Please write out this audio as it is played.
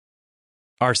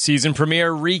Our season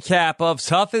premiere recap of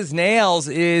Tough as Nails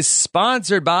is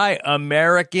sponsored by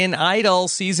American Idol.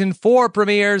 Season 4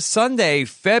 premieres Sunday,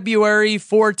 February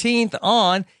 14th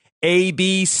on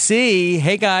ABC.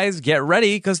 Hey guys, get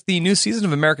ready because the new season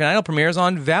of American Idol premieres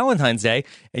on Valentine's Day,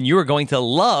 and you are going to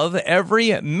love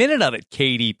every minute of it.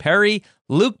 Katy Perry,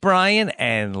 Luke Bryan,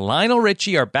 and Lionel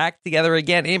Richie are back together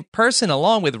again in person,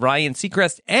 along with Ryan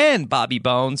Seacrest and Bobby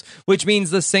Bones, which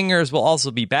means the singers will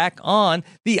also be back on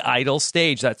the Idol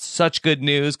stage. That's such good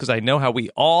news because I know how we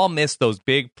all miss those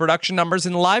big production numbers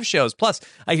in live shows. Plus,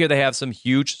 I hear they have some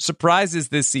huge surprises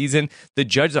this season. The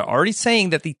judges are already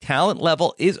saying that the talent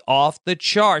level is off the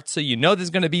charts, so you know there's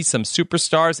going to be some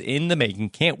superstars in the making.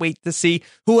 Can't wait to see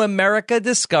who America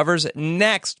discovers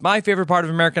next. My favorite part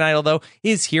of American Idol, though,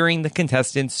 is hearing the contestants'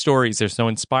 stories. They're so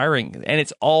inspiring, and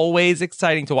it's always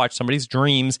exciting to watch somebody's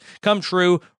dreams come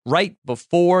true right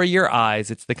before your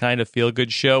eyes. It's the kind of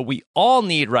feel-good show we all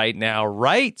need right now,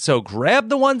 right? So grab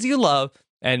the ones you love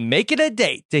and make it a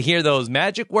date to hear those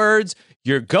magic words.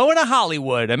 You're going to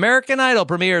Hollywood. American Idol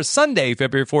premieres Sunday,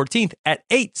 February 14th at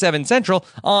 8, 7 Central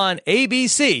on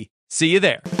ABC. See you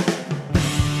there.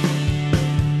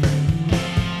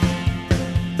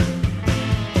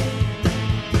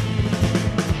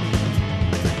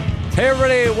 Hey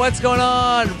everybody, what's going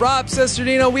on? Rob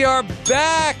Cesternino, we are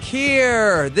back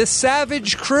here. The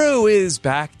Savage Crew is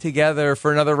back together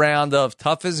for another round of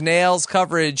Tough as Nails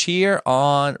coverage here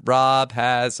on Rob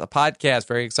Has a Podcast.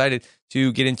 Very excited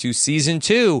to get into season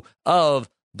 2 of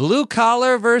Blue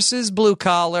Collar versus Blue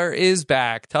Collar is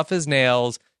back. Tough as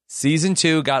Nails season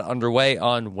 2 got underway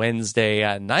on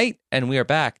Wednesday night, and we are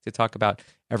back to talk about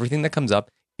everything that comes up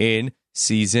in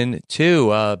season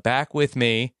 2. Back with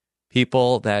me,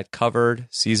 people that covered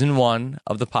season 1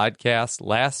 of the podcast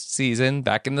last season,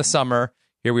 back in the summer.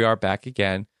 Here we are back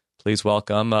again. Please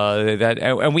welcome that.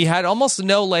 And we had almost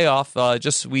no layoff.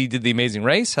 We did the Amazing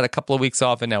Race, had a couple of weeks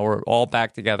off, and now we're all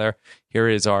back together. Here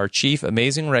is our chief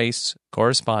Amazing Race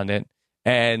correspondent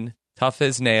and Tough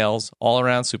as Nails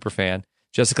all-around superfan,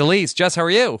 Jessica Lees. Jess, how are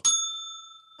you?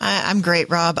 I'm great,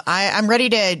 Rob. I'm ready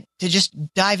to just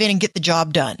dive in and get the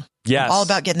job done. Yes. I'm all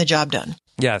about getting the job done.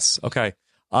 Yes. Okay.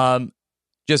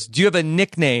 Just, do you have a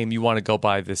nickname you want to go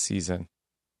by this season?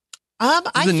 I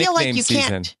feel like you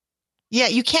can't. Yeah,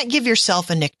 you can't give yourself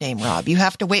a nickname, Rob. You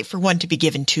have to wait for one to be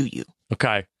given to you.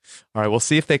 Okay. All right. We'll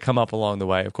see if they come up along the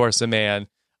way. Of course, a man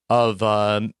of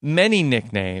many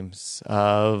nicknames.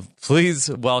 Please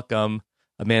welcome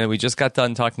a man that we just got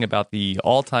done talking about the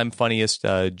all-time funniest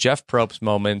Jeff Probst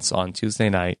moments on Tuesday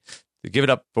night. Give it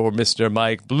up for Mr.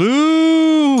 Mike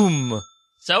Bloom.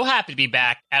 So happy to be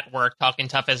back at work talking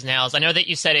Tough as Nails. I know that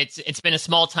you said it's been a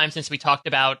small time since we talked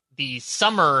about the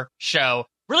summer show.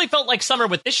 Really felt like summer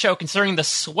with this show, considering the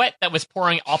sweat that was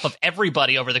pouring off of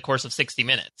everybody over the course of 60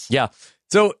 minutes. Yeah.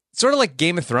 So sort of like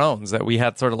Game of Thrones, that we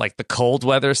had sort of like the cold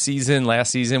weather season last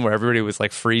season where everybody was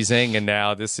like freezing, and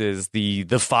now this is the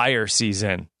fire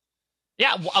season.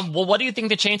 Yeah, well, what do you think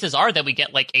the chances are that we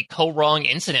get like a co-wrong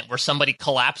incident where somebody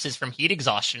collapses from heat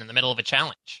exhaustion in the middle of a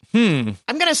challenge? I'm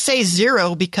going to say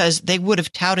 0 because they would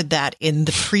have touted that in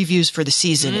the previews for the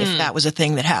season if that was a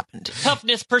thing that happened.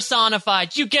 Toughness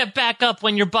personified. You get back up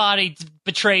when your body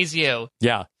betrays you.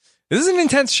 Yeah. This is an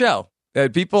intense show.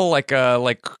 People like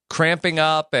cramping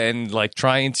up and like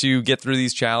trying to get through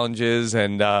these challenges,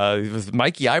 and with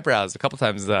Mikey Eyebrows a couple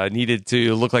times needed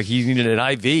to look like he needed an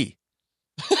IV.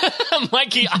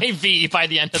 Mikey IV by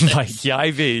the end of this. Mikey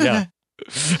IV, yeah.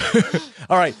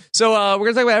 All right, so we're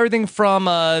going to talk about everything from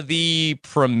the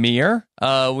premiere.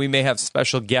 We may have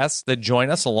special guests that join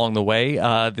us along the way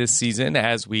this season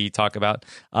as we talk about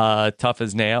Tough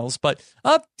as Nails. But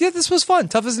yeah, this was fun.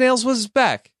 Tough as Nails was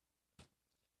back.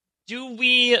 Do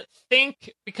we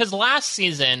think, because last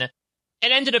season, it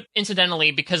ended up,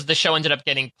 incidentally, because the show ended up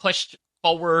getting pushed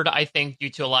forward, I think, due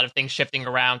to a lot of things shifting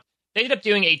around, they ended up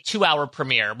doing a 2-hour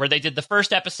premiere where they did the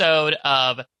first episode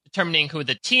of determining who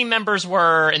the team members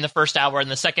were in the first hour,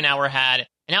 and the second hour had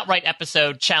an outright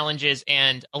episode, challenges,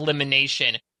 and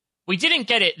elimination. We didn't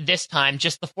get it this time,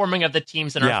 just the forming of the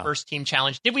teams in our first team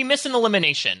challenge. Did we miss an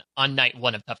elimination on night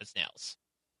 1 of Tough as Nails?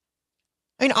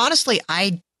 I mean, honestly,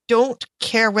 I don't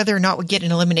care whether or not we get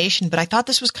an elimination, but I thought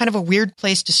this was kind of a weird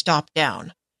place to stop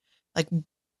down. Like,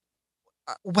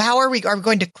 how are we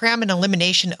going to cram an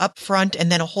elimination up front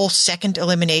and then a whole second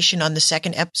elimination on the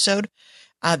second episode?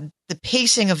 The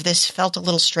pacing of this felt a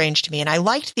little strange to me, and I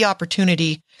liked the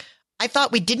opportunity. I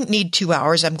thought we didn't need 2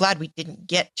 hours. I'm glad we didn't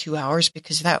get 2 hours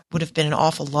because that would have been an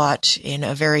awful lot in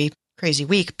a very crazy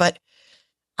week. But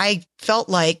I felt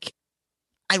like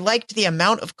I liked the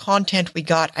amount of content we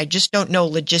got. I just don't know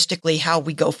logistically how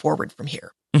we go forward from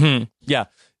here. Mm-hmm. Yeah.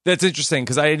 That's interesting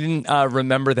because I didn't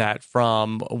remember that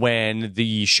from when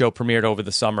the show premiered over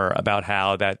the summer about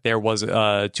how that there was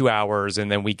 2 hours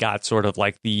and then we got sort of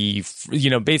like the,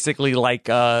 basically like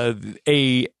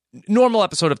a normal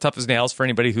episode of Tough as Nails for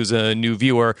anybody who's a new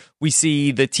viewer. We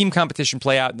see the team competition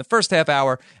play out in the first half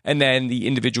hour and then the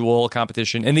individual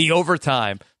competition and the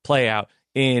overtime play out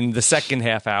in the second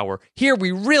half hour. Here,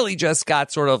 we really just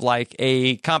got sort of like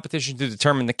a competition to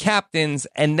determine the captains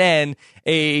and then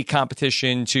a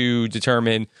competition to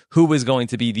determine who was going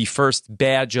to be the first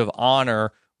badge of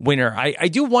honor winner. I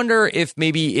do wonder if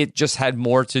maybe it just had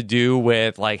more to do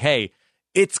with like, hey,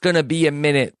 it's going to be a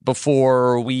minute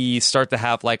before we start to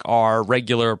have like our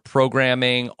regular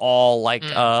programming all like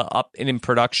up and in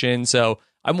production. So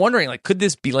I'm wondering, like, could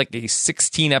this be like a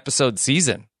 16 episode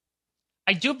season?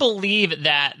 I do believe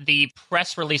that the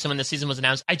press release when the season was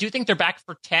announced, I do think they're back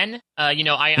for 10.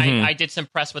 I did some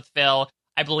press with Phil.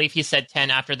 I believe he said 10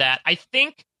 after that. I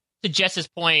think, to Jess's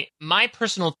point, my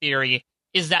personal theory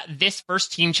is that this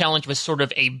first team challenge was sort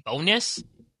of a bonus.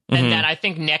 And that I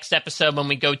think next episode, when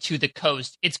we go to the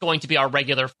coast, it's going to be our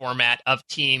regular format of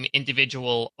team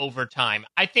individual overtime.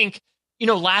 I think,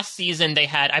 last season they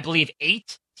had, I believe,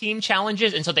 8 team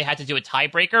challenges, and so they had to do a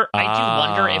tiebreaker. I do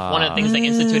wonder if one of the things they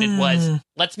instituted was,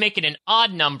 let's make it an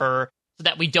odd number so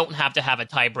that we don't have to have a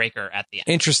tiebreaker at the end.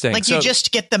 Interesting. Like, you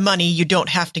just get the money. You don't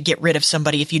have to get rid of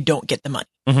somebody if you don't get the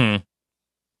money.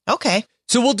 Okay.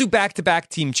 So we'll do back-to-back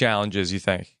team challenges, you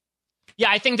think? Yeah,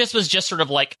 I think this was just sort of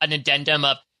like an addendum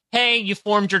of, hey, you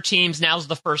formed your teams. Now's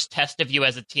the first test of you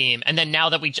as a team. And then now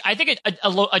that I think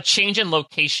a change in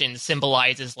location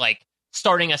symbolizes like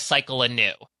starting a cycle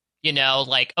anew.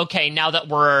 Like, okay, now that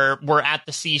we're at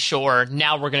the seashore,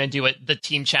 now we're going to do it, the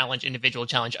team challenge, individual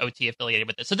challenge, OT affiliated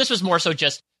with this. So this was more so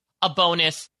just a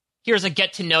bonus. Here's a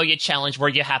get to know you challenge where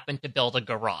you happen to build a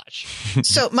garage.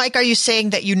 So, Mike, are you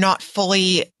saying that you're not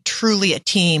fully, truly a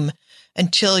team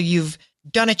until you've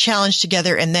done a challenge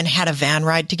together and then had a van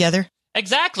ride together?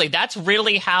 Exactly. That's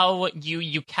really how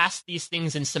you cast these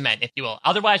things in cement, if you will.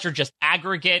 Otherwise, you're just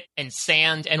aggregate and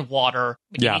sand and water.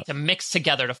 You need to mix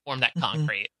together to form that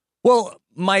concrete. Well,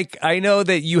 Mike, I know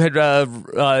that you had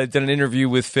done an interview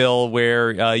with Phil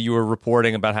where you were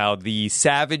reporting about how the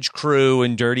Savage Crew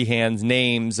and Dirty Hands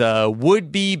names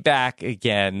would be back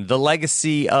again. The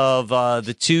legacy of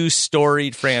the two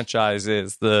storied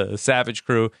franchises, the Savage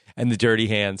Crew and the Dirty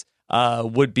Hands,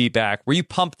 would be back. Were you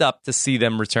pumped up to see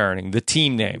them returning, the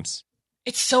team names?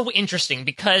 It's so interesting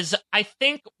because I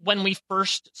think when we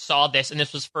first saw this and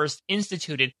this was first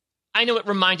instituted, I know it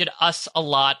reminded us a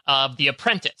lot of The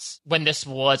Apprentice, when this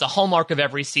was a hallmark of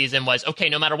every season was, okay,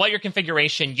 no matter what your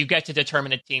configuration, you get to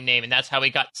determine a team name. And that's how we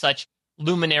got such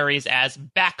luminaries as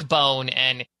Backbone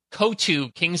and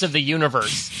Kotu, Kings of the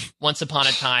Universe, once upon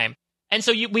a time. And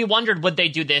so we wondered, would they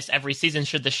do this every season?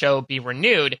 Should the show be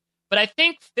renewed? But I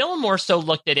think Phil more so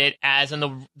looked at it as,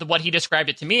 and what he described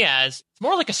it to me as, it's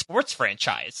more like a sports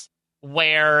franchise,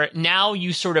 where now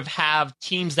you sort of have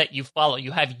teams that you follow.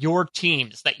 You have your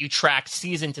teams that you track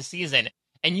season to season,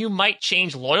 and you might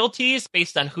change loyalties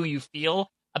based on who you feel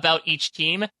about each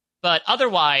team. But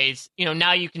otherwise,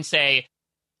 now you can say,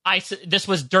 this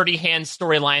was Dirty Hands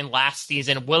storyline last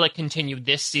season. Will it continue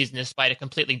this season despite a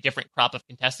completely different crop of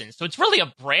contestants? So it's really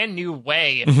a brand new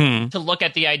way to look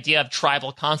at the idea of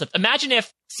tribal concept. Imagine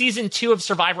if season 2 of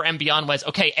Survivor and Beyond was,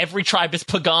 okay, every tribe is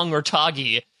Pagong or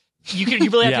Tagi. You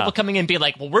really have people coming in and be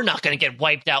like, well, we're not going to get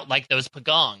wiped out like those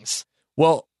Pagongs.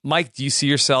 Well, Mike, do you see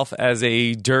yourself as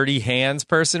a Dirty Hands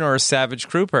person or a Savage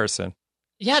Crew person?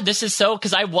 Yeah, this is so,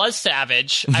 because I was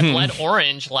Savage. I bled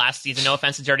orange last season. No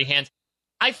offense to Dirty Hands.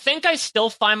 I think I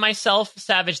still find myself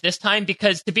Savage this time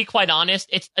because, to be quite honest,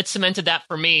 it cemented that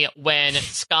for me when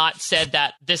Scott said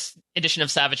that this edition of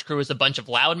Savage Crew is a bunch of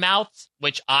loudmouths,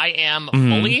 which I am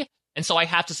fully. And so I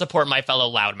have to support my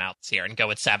fellow loudmouths here and go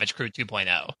with Savage Crew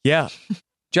 2.0. Yeah.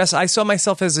 Jess, I saw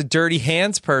myself as a Dirty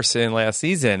Hands person last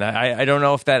season. I don't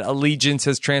know if that allegiance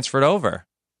has transferred over.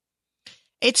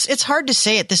 It's hard to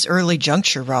say at this early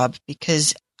juncture, Rob,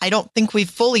 because I don't think we've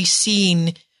fully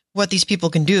seen what these people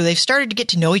can do. They've started to get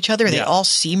to know each other. They all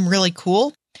seem really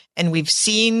cool. And we've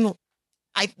seen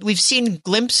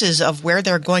glimpses of where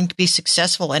they're going to be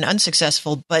successful and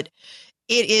unsuccessful, but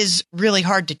it is really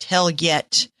hard to tell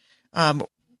yet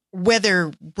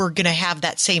whether we're going to have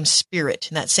that same spirit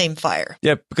and that same fire.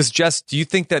 Yeah, because Jess, do you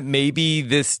think that maybe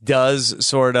this does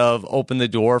sort of open the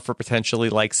door for potentially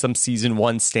like some season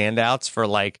 1 standouts for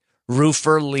like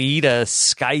Roofer Lee to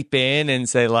Skype in and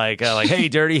say like, hey,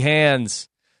 Dirty Hands.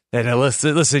 And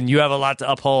listen, you have a lot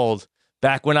to uphold.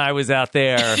 Back when I was out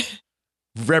there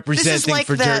representing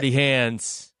for Dirty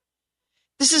Hands.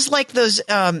 This is like those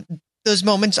those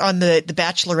moments on the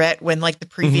Bachelorette when like the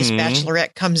previous Mhm.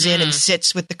 Bachelorette comes in and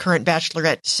sits with the current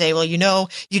Bachelorette to say, well, you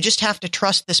just have to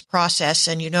trust this process.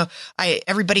 And,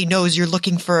 everybody knows you're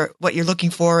looking for what you're looking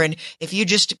for. And if you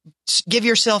just give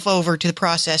yourself over to the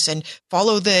process and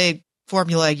follow the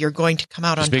formula, you're going to come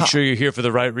out on Just make top. sure you're here for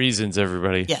the right reasons,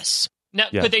 everybody. Yes. Now,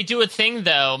 Yeah. could they do a thing,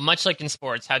 though, much like in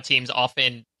sports, how teams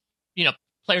often,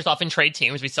 players often trade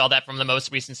teams? We saw that from the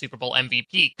most recent Super Bowl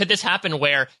MVP. Could this happen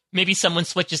where maybe someone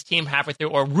switches team halfway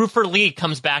through, or Roofer Lee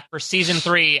comes back for season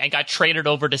 3 and got traded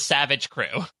over to Savage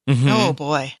Crew? Mhm. Oh,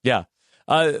 boy. Yeah.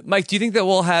 Mike, do you think that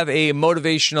we'll have a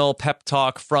motivational pep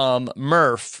talk from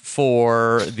Murph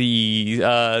for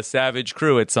the Savage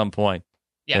Crew at some point?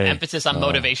 Yeah, Hey, emphasis on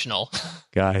motivational.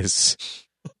 Guys,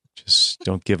 just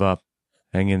don't give up.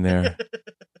 Hang in there.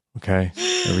 Okay?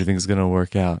 Everything's going to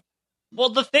work out. Well,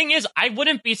 the thing is, I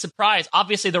wouldn't be surprised.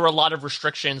 Obviously, there were a lot of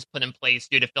restrictions put in place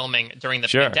due to filming during the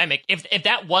Sure. pandemic. If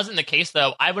that wasn't the case,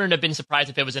 though, I wouldn't have been surprised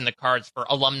if it was in the cards for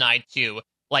alumni to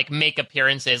make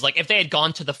appearances. Like if they had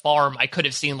gone to the farm, I could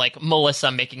have seen like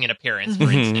Melissa making an appearance,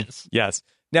 for instance. Yes.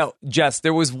 Now, Jess,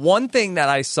 there was one thing that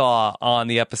I saw on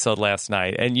the episode last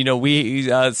night, and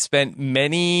we spent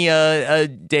many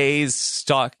days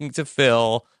talking to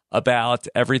Phil about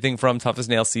everything from Tough as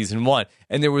Nails season 1,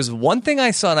 and there was one thing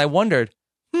I saw, and I wondered,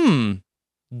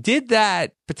 did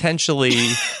that potentially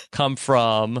come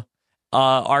from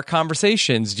our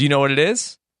conversations? Do you know what it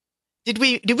is? Did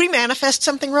we manifest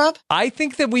something, Rob? I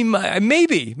think that we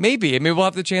maybe. I mean, we'll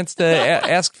have the chance to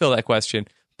ask Phil that question.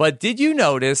 But did you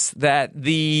notice that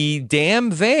the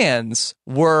damn vans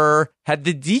had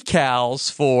the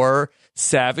decals for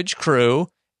Savage Crew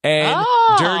and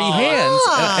Dirty Hands?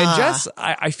 And Jess,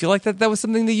 I feel like that was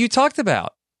something that you talked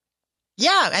about.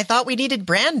 Yeah, I thought we needed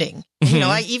branding.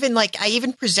 I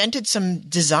even presented some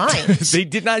designs. They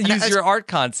did not use your art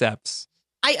concepts.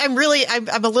 I'm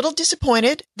a little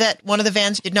disappointed that one of the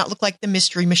vans did not look like the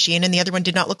Mystery Machine and the other one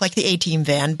did not look like the A-Team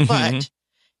van. But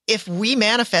if we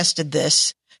manifested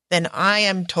this, then I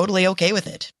am totally okay with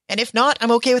it. And if not,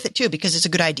 I'm okay with it too, because it's a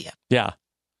good idea. Yeah.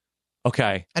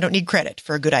 Okay. I don't need credit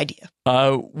for a good idea.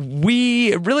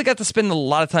 We really got to spend a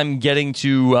lot of time getting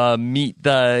to meet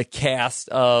the cast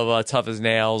of Tough as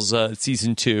Nails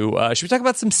season 2. Should we talk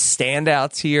about some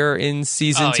standouts here in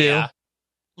season 2? Yeah.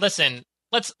 Listen,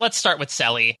 let's start with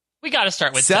Selly. We got to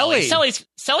start with Selly.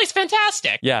 Selly's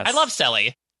fantastic. Yes. I love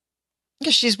Selly.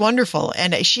 Because she's wonderful,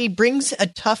 and she brings a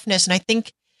toughness, and I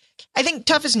think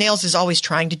Tough as Nails is always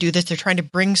trying to do this. They're trying to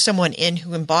bring someone in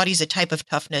who embodies a type of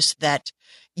toughness that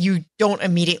you don't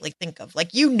immediately think of. Like,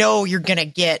 you're going to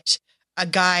get a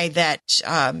guy that,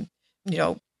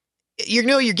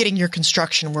 you're getting your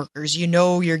construction workers.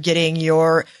 You're getting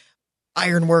your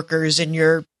iron workers and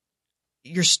your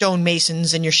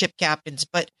stonemasons and your ship captains.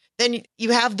 But then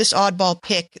you have this oddball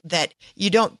pick that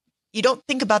you don't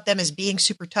think about them as being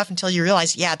super tough until you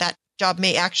realize, yeah, that job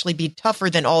may actually be tougher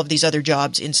than all of these other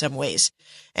jobs in some ways.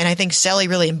 And I think Selly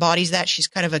really embodies that. She's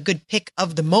kind of a good pick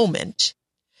of the moment.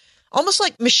 Almost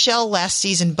like Michelle last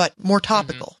season, but more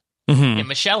topical. Yeah,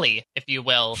 Michelle, if you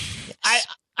will. Yes.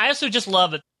 I also just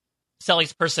love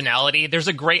Selly's personality. There's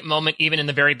a great moment even in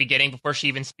the very beginning before she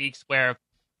even speaks where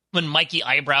when Mikey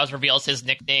Eyebrows reveals his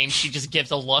nickname, she just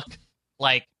gives a look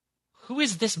like, who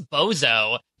is this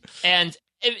bozo? And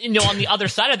on the other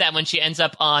side of that, when she ends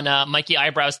up on Mikey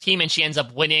Eyebrows' team and she ends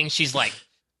up winning, she's like,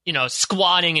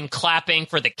 squatting and clapping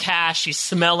for the cash. She's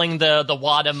smelling the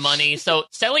wad of money. So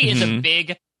Selly is a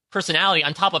big personality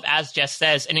on top of, as Jess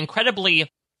says, an incredibly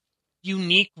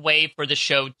unique way for the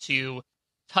show to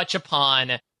touch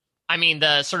upon,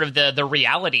 the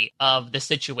reality of the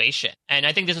situation. And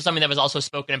I think this is something that was also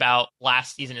spoken about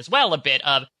last season as well, a bit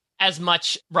of, as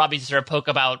much Robbie sort of poke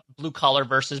about blue collar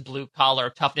versus blue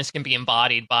collar, toughness can be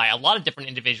embodied by a lot of different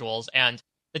individuals, and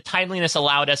the timeliness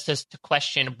allowed us to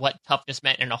question what toughness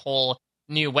meant in a whole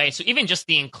new way. So even just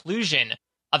the inclusion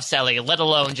of Selly, let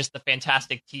alone just the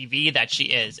fantastic TV that she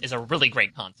is a really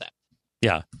great concept.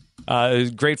 Yeah.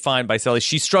 Great find by Selly.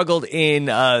 She struggled in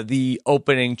the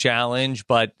opening challenge,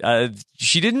 but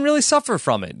she didn't really suffer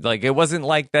from it. Like, it wasn't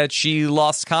like that she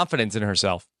lost confidence in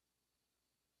herself.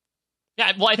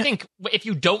 Yeah, well, I think if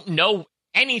you don't know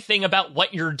anything about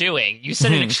what you're doing, you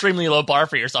set an extremely low bar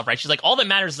for yourself, right? She's like, all that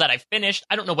matters is that I finished.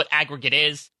 I don't know what aggregate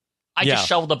is. I just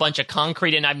shoveled a bunch of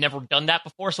concrete and I've never done that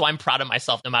before, so I'm proud of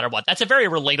myself no matter what. That's a very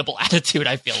relatable attitude,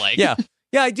 I feel like. Yeah.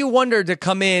 Yeah, I do wonder to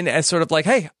come in as sort of like,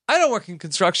 hey, I don't work in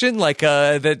construction, like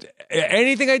that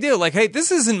anything I do, like, hey,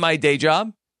 this isn't my day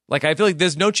job. Like, I feel like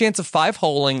there's no chance of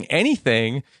 5-holing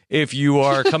anything if you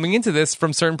are coming into this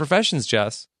from certain professions,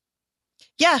 Jess.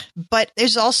 Yeah, but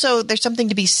there's something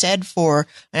to be said for,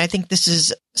 and I think this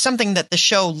is something that the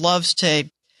show loves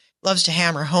to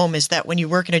hammer home, is that when you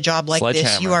work in a job like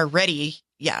this, you are ready.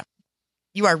 Yeah,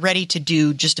 you are ready to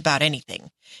do just about anything,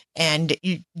 and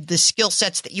the skill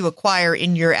sets that you acquire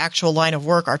in your actual line of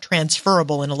work are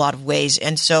transferable in a lot of ways.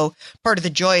 And so part of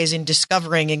the joy is in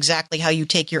discovering exactly how you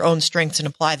take your own strengths and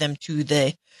apply them to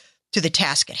the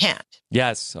task at hand.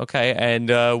 Yes. Okay.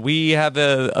 And we have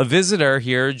a visitor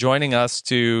here joining us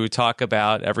to talk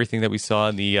about everything that we saw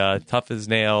in the Tough as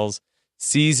Nails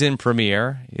season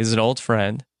premiere. He's an old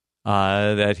friend,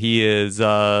 that he is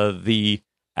the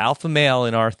alpha male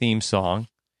in our theme song.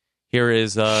 Here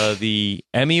is the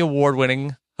Emmy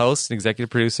Award-winning host and executive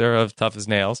producer of Tough as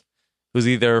Nails, who's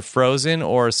either frozen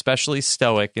or especially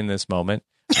stoic in this moment,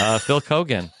 Phil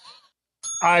Kogan.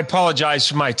 I apologize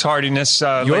for my tardiness,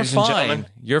 ladies and gentlemen.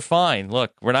 You're fine.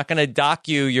 Look, we're not going to dock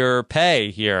you your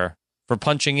pay here for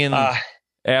punching in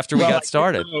after we got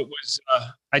started.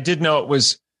 I did know it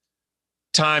was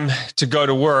time to go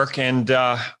to work, and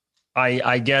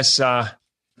I guess I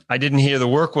didn't hear the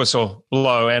work whistle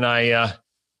blow, and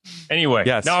anyway.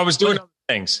 Yes. No, I was doing other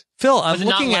things. Phil, I'm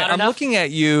looking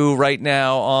at you right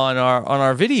now on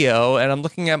our video, and I'm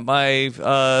looking at my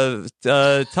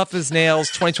Tough as Nails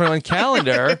 2021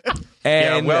 calendar,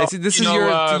 and this is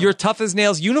your Tough as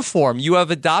Nails uniform. You have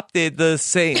adopted the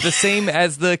same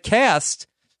as the cast,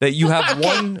 that you have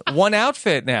one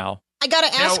outfit now. I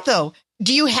gotta ask though,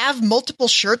 do you have multiple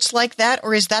shirts like that,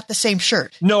 or is that the same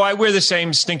shirt? No, I wear the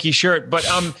same stinky shirt, but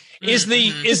is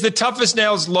the Tough as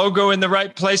Nails logo in the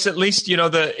right place at least? You know,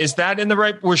 is that in the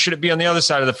right, or should it be on the other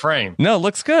side of the frame? No, it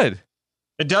looks good.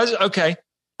 It does? Okay.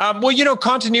 Well, you know,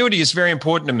 continuity is very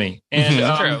important to me. And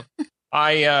True.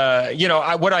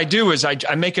 What I do is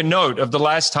I make a note of the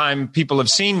last time people have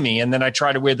seen me, and then I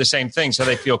try to wear the same thing so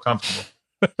they feel comfortable.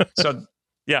 So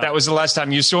yeah, that was the last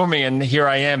time you saw me, and here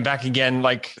I am back again,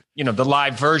 like, you know, the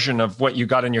live version of what you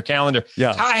got on your calendar.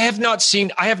 Yeah, I have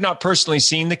not personally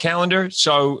seen the calendar.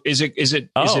 So is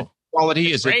it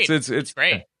quality? Is great. It's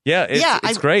great. Yeah,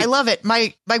 it's great. I love it.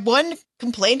 My one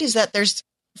complaint is that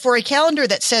for a calendar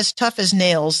that says Tough as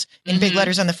Nails in big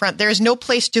letters on the front, there is no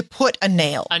place to put a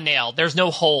nail. There's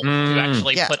no hole to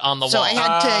actually put on the wall. So I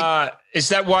had to. Is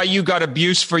that why you got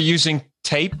abuse for using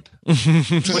tape?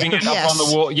 Putting it up on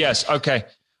the wall? Yes. Okay.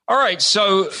 All right.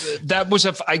 So that was,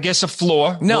 I guess, a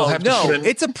flaw. No,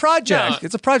 it's a project. No.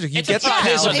 It's a project. You get the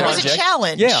calendar. It was a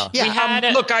challenge.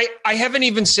 Yeah. Look, I haven't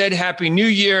even said Happy New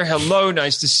Year. Hello.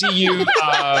 Nice to see you.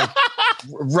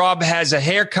 Rob has a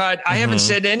haircut. I haven't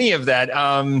said any of that,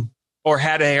 or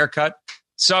had a haircut.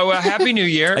 So Happy New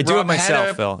Year. I do Rob it myself, had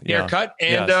a Phil. Haircut.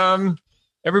 And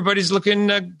everybody's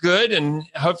looking good. And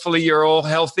hopefully you're all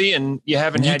healthy and you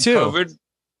haven't had COVID.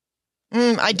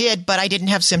 I did, but I didn't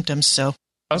have symptoms, so.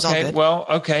 Okay, well,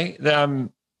 okay.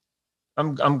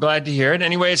 I'm glad to hear it.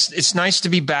 Anyway, it's nice to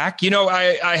be back. You know,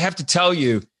 I have to tell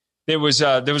you, there was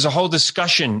a whole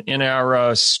discussion in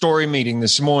our story meeting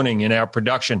this morning in our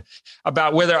production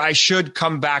about whether I should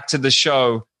come back to the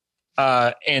show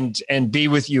and be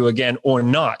with you again or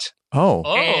not. Oh.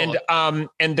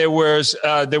 And there was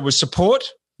support,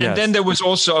 and then there was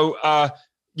also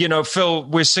Phil,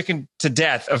 we're sick to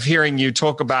death of hearing you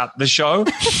talk about the show.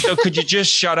 So could you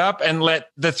just shut up and let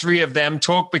the three of them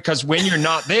talk? Because when you're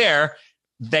not there,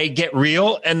 they get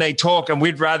real and they talk, and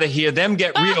we'd rather hear them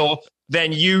get real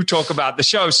than you talk about the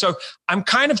show. So I'm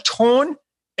kind of torn.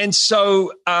 And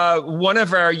so one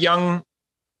of our young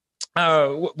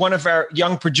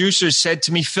producers said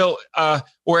to me, Phil,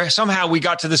 or somehow we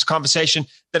got to this conversation,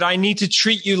 that I need to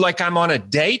treat you like I'm on a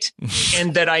date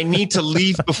and that I need to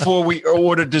leave before we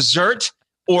order dessert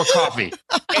or coffee,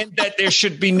 and that there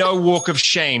should be no walk of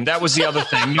shame. That was the other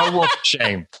thing, no walk of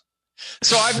shame.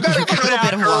 So I've got to cut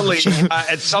out early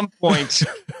at some point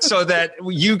so that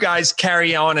you guys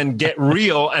carry on and get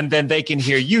real, and then they can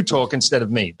hear you talk instead of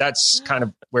me. That's kind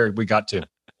of where we got to.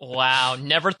 Wow,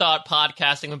 never thought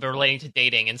podcasting would be relating to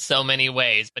dating in so many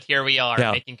ways, but here we are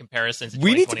making comparisons.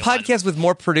 We need to podcast with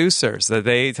more producers. That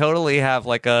they totally have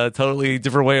like a totally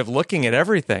different way of looking at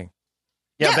everything.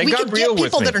 Yeah, they we got could real get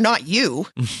with people me. that are not you.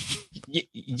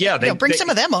 Bring some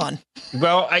of them on.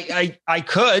 Well, I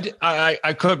could,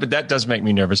 but that does make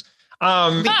me nervous.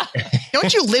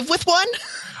 Don't you live with one?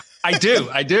 I do.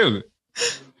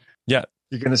 Yeah,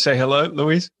 you're gonna say hello,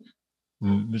 Louise?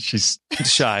 She's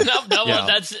shy. No,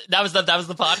 that was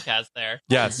the podcast there.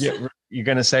 Yes. Yeah, you're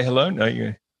going to say hello? No,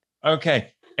 you're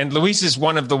okay. And Louise is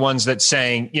one of the ones that's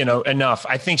saying, enough.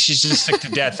 I think she's just sick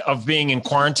to death of being in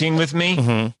quarantine with me.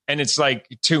 And it's like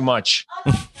too much.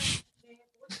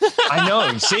 I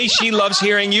know. See, she loves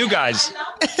hearing you guys.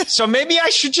 So maybe I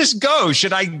should just go.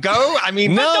 Should I go? I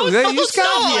mean, No, you just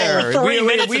got here. 3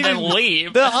 minutes and then didn't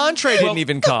leave. The entree didn't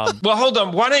even come. well, hold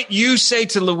on. Why don't you say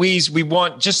to Louise, we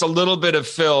want just a little bit of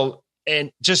Phil,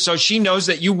 and just so she knows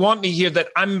that you want me here, that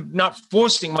I'm not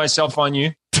forcing myself on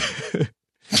you.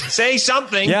 Say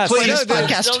something, Yes, please. This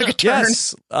podcast took a turn.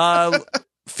 Yes.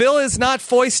 Phil is not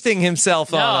foisting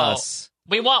himself on us.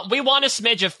 We want a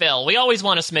smidge of Phil. We always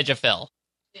want a smidge of Phil.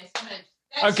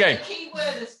 Okay.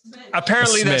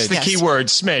 Apparently, that's the Smidge. key word,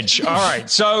 smidge. All right.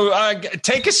 So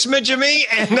take a smidge of me,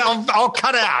 and I'll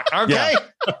cut out. Okay.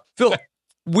 Yeah. Phil,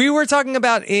 we were talking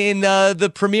about in the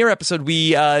premiere episode,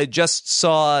 we just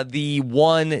saw the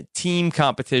one team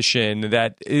competition.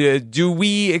 That do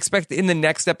we expect in the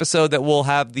next episode that we'll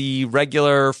have the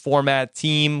regular format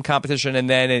team competition and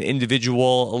then an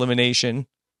individual elimination?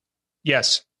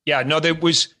 Yes. Yeah. No, there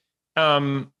was.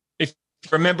 If you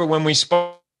remember when we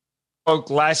spoke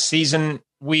last season,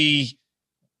 we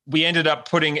ended up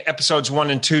putting episodes 1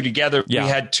 and 2 together. Yeah. We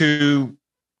had 2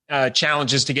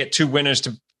 challenges to get 2 winners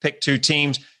to pick 2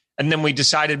 teams. And then we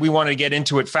decided we wanted to get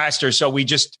into it faster. So we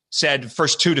just said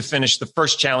first 2 to finish the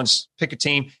first challenge, pick a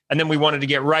team. And then we wanted to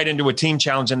get right into a team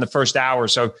challenge in the first hour.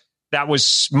 So that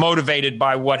was motivated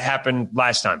by what happened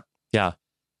last time. Yeah.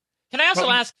 Can I also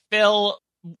ask, Phil,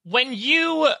 when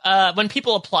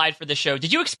people applied for the show,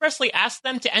 did you expressly ask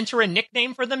them to enter a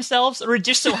nickname for themselves, or it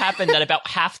just so happened that about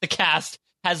half the cast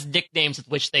has nicknames with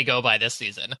which they go by this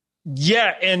season?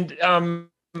 Yeah, and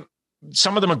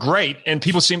some of them are great, and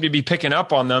people seem to be picking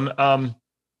up on them.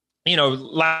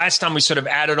 Last time we sort of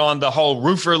added on the whole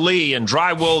Roofer Lee and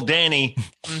Drywall Danny.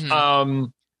 Mm-hmm.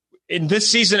 In this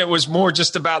season, it was more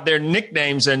just about their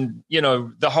nicknames, and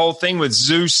the whole thing with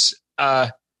Zeus.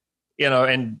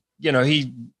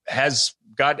 He has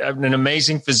got an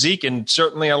amazing physique and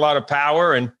certainly a lot of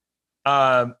power. And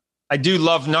I do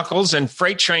love Knuckles, and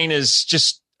Freight Train is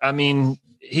just,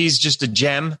 he's just a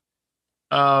gem.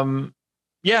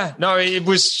 It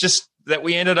was just that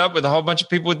we ended up with a whole bunch of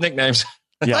people with nicknames.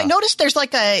 Yeah. I noticed there's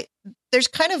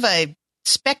kind of a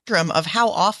spectrum of how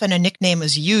often a nickname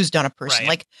is used on a person. Right.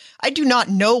 Like, I do not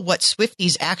know what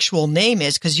Swifty's actual name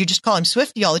is because you just call him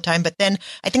Swifty all the time. But then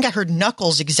I think I heard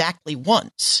Knuckles exactly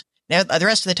once. Now, the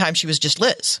rest of the time she was just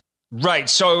Liz. Right.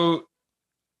 So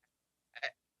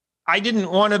I didn't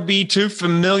want to be too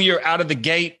familiar out of the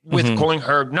gate with calling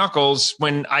her Knuckles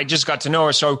when I just got to know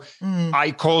her. So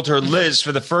I called her Liz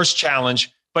for the first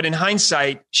challenge. But in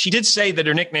hindsight, she did say that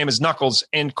her nickname is Knuckles.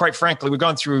 And quite frankly, we've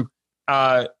gone through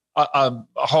a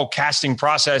whole casting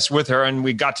process with her, and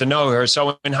we got to know her.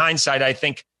 So in hindsight, I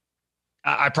think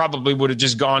I probably would have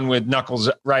just gone with Knuckles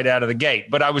right out of the gate.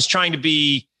 But I was trying to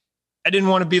be, I didn't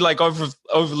want to be like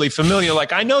overly familiar.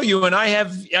 Like, I know you, and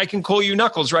I can call you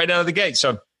Knuckles right out of the gate.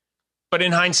 So, but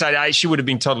in hindsight, she would have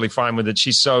been totally fine with it.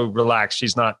 She's so relaxed.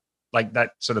 She's not like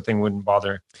that sort of thing wouldn't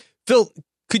bother her. Phil,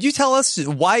 could you tell us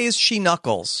why is she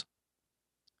Knuckles?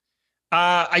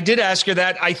 I did ask her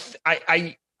that.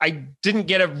 I didn't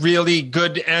get a really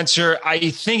good answer. I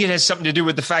think it has something to do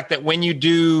with the fact that when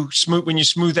you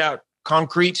smooth out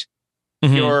concrete,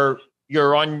 you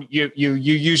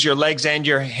use your legs and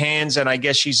your hands, and I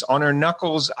guess she's on her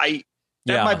knuckles.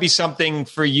 That might be something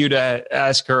for you to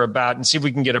ask her about and see if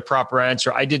we can get a proper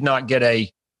answer. I did not get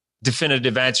a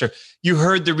definitive answer. You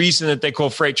heard the reason that they call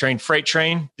Freight Train Freight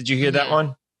Train. Did you hear that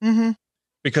one? Mm-hmm.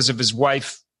 Because of his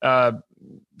wife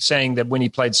saying that when he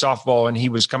played softball and he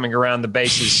was coming around the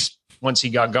bases, once he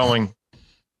got going,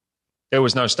 there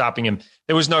was no stopping him.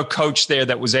 There was no coach there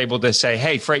that was able to say,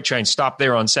 hey, Freight Train, stop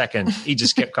there on second. He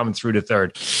just kept coming through to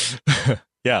third.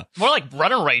 Yeah. More like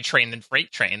Runaway Train than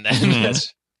Freight Train then.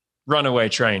 Yes. Runaway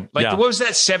Train. What was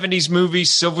that 70s movie,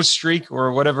 Silver Streak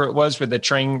or whatever it was, where the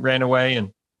train ran away?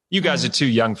 And you guys are too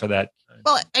young for that.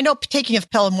 Well, I know Taking of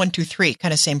Pelham 1, 2, 3,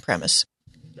 kind of same premise.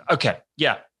 Okay.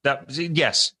 Yeah.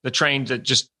 Yes. The train that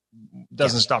just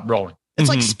doesn't stop rolling. It's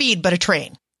like Speed, but a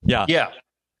train. Yeah. Yeah.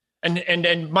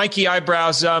 And Mikey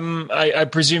Eyebrows, I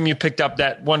presume you picked up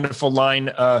that wonderful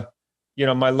line,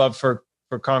 my love for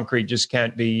concrete just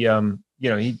can't be,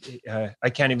 I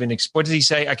can't even, what did he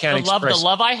say? I can't express. The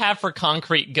love I have for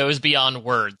concrete goes beyond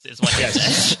words is what he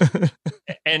says.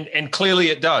 and clearly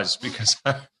it does because,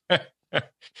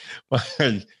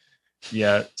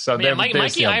 yeah. So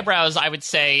Mikey Eyebrows, I would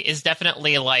say, is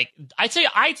definitely I'd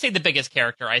say the biggest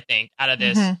character, I think, out of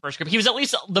this first group. He was at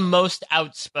least the most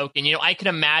outspoken. I could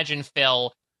imagine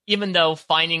Phil, even though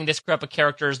finding this group of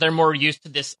characters, they're more used to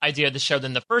this idea of the show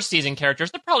than the first season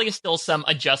characters. There probably is still some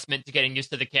adjustment to getting used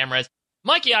to the cameras.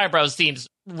 Mikey Eyebrows seems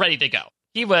ready to go.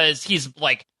 He's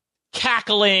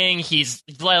cackling. He's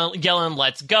yelling,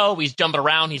 "Let's go!" He's jumping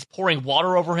around. He's pouring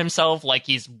water over himself like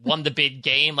he's won the big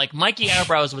game. Like Mikey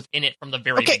Eyebrows was in it from the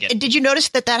very beginning. Did you notice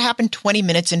that happened 20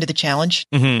 minutes into the challenge?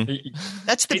 Mm-hmm.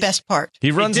 That's the best part.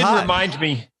 He runs It hot.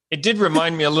 did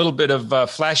remind me a little bit of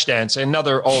Flashdance,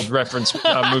 another old reference,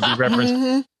 movie reference.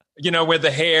 Mm-hmm. Where the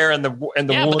hair and the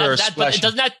water are splashing.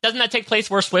 But doesn't that take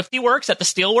place where Swifty works at the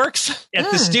Steelworks?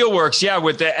 At the Steelworks,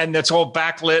 and that's all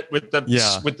backlit with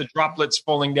the droplets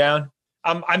falling down.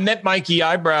 I met Mikey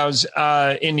Eyebrows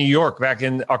in New York back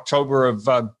in October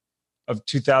of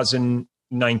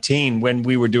 2019 when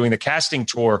we were doing the casting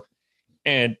tour,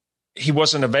 and he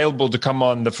wasn't available to come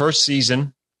on the first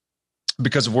season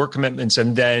because of work commitments,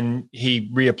 and then he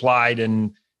reapplied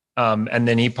and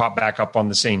then he popped back up on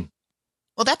the scene.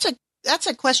 Well, that's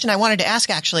a question I wanted to ask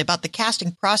actually about the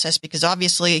casting process, because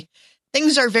obviously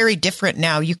things are very different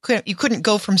now. You couldn't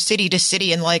go from city to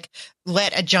city and like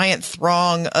let a giant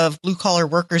throng of blue collar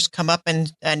workers come up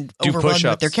and overrun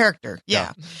with their character.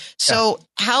 Yeah. So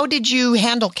how did you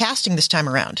handle casting this time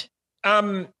around?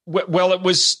 Well, it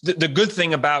was the good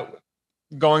thing about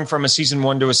going from a season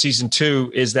 1 to a season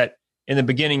 2 is that in the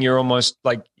beginning, you're almost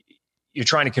like you're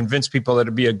trying to convince people that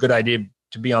it'd be a good idea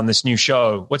to be on this new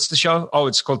show. What's the show? Oh,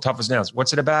 it's called Tough as Nails.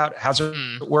 What's it about? How's it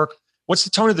work? What's the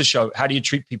tone of the show? How do you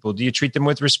treat people? Do you treat them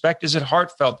with respect? Is it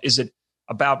heartfelt? Is it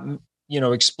about,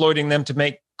 exploiting them to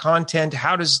make content?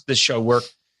 How does the show work?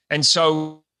 And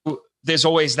so there's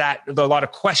always a lot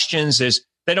of questions.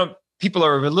 People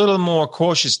are a little more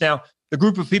cautious. Now, the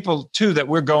group of people too, that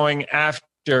we're going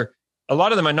after, a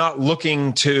lot of them are not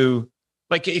looking to,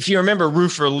 like, if you remember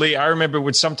Roofer Lee, I remember it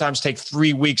would sometimes take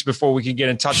 3 weeks before we could get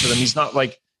in touch with him. He's not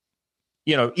like,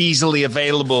 easily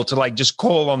available to like just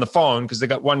call on the phone because they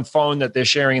got one phone that they're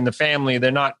sharing in the family.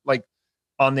 They're not like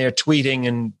on there tweeting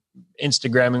and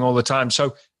Instagramming all the time.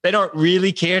 So they don't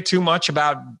really care too much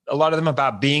about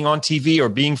being on TV or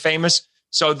being famous.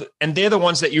 So, and they're the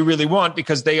ones that you really want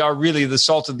because they are really the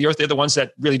salt of the earth. They're the ones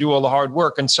that really do all the hard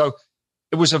work. And so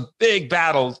it was a big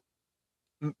battle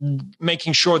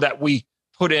making sure that we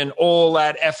put in all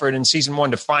that effort in season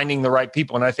 1 to finding the right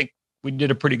people. And I think we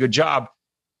did a pretty good job.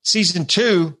 Season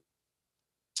 2,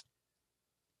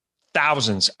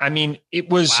 thousands. I mean,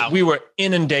 we were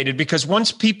inundated because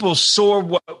once people saw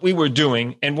what we were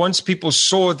doing and once people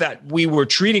saw that we were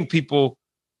treating people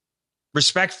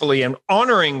respectfully and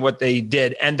honoring what they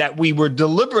did and that we were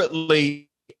deliberately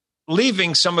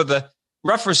leaving some of the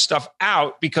rougher stuff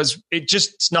out because it's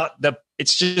just not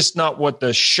what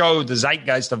the show, the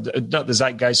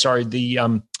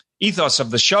ethos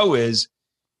of the show is.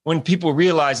 When people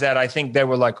realized that, I think they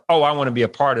were like, "Oh, I want to be a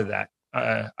part of that.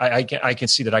 I can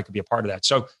see that I could be a part of that."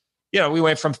 So, we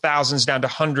went from thousands down to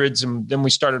hundreds, and then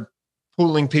we started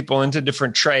pooling people into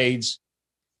different trades.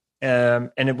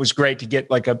 And it was great to get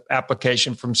like an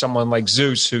application from someone like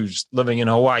Zeus, who's living in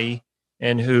Hawaii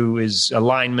and who is a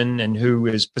lineman and who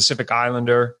is Pacific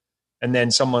Islander, and then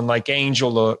someone like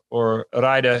Angel or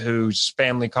Raida, whose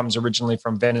family comes originally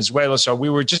from Venezuela. So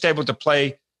we were just able to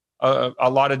play a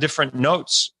lot of different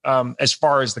notes as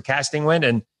far as the casting went,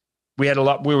 and we had a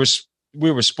lot. We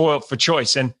were spoiled for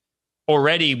choice, and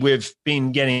already we've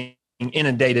been getting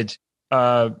inundated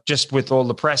just with all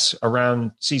the press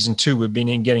around season 2. We've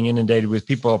been getting inundated with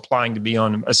people applying to be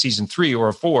on a season 3 or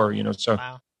a 4. So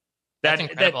wow. that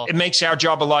it makes our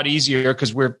job a lot easier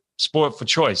because we're spoiled for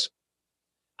choice.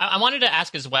 I wanted to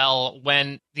ask as well,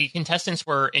 when the contestants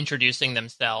were introducing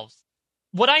themselves,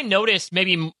 what I noticed,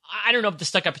 maybe, I don't know if this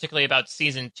stuck out particularly about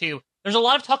season 2, there's a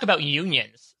lot of talk about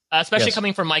unions, especially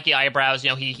coming from Mikey Eyebrows.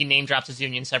 He name drops his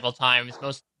union several times,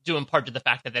 most due in part to the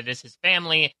fact that that is his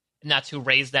family and that's who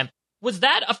raised them. Was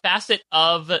that a facet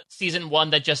of season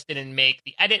 1 that just didn't make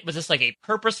the edit? Was this like a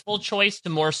purposeful choice to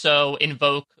more so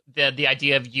invoke the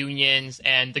idea of unions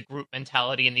and the group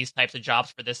mentality in these types of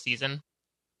jobs for this season?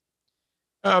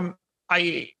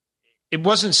 It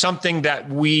wasn't something that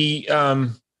we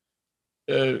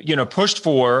pushed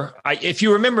for. If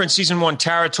you remember in season 1,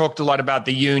 Tara talked a lot about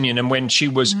the union and when she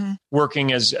was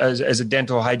working as a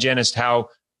dental hygienist, how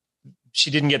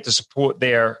she didn't get the support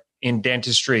there in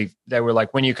dentistry. They were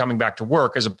like, when are you coming back to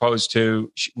work? As opposed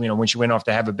to, when she went off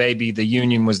to have a baby, the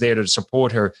union was there to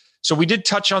support her. So we did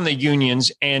touch on the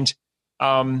unions. And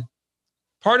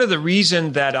part of the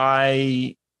reason that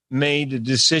I made the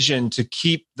decision to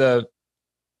keep the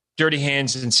Dirty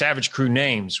Hands and Savage Crew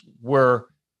names was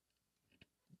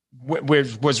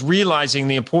realizing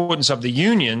the importance of the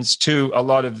unions to a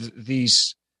lot of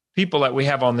these people that we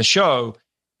have on the show.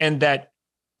 And that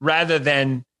rather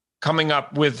than coming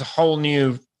up with a whole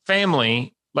new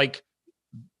family, like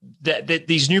that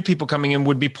these new people coming in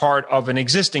would be part of an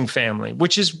existing family,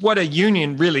 which is what a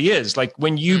union really is. Like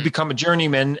when you become a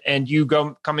journeyman and you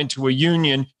come into a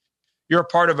union, you're a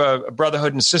part of a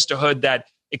brotherhood and sisterhood that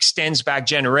extends back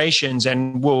generations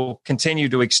and will continue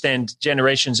to extend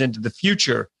generations into the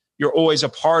future. You're always a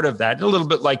part of that, a little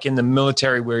bit like in the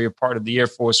military where you're part of the Air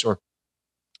Force or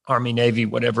Army, Navy,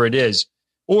 whatever it is,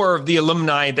 or the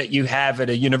alumni that you have at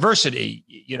a university.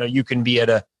 You know, you can be at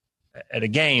a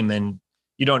game and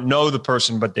you don't know the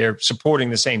person, but they're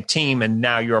supporting the same team, and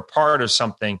now you're a part of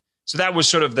something. So that was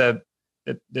sort of the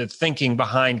thinking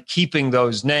behind keeping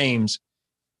those names,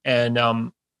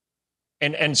 and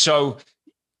so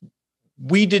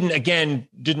we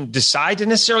didn't decide to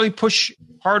necessarily push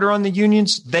harder on the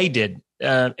unions. They did,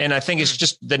 and I think it's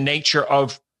just the nature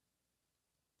of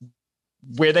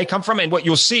where they come from. And what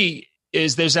you'll see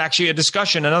is there's actually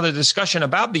another discussion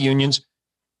about the unions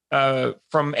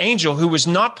from Angel, who was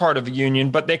not part of a union,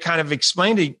 but they kind of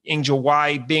explained to Angel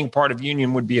why being part of a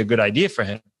union would be a good idea for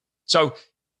him. So,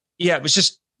 yeah,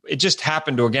 it just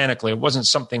happened organically. It wasn't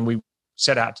something we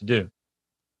set out to do.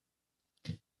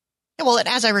 Yeah, well, and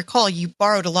as I recall, you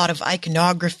borrowed a lot of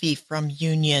iconography from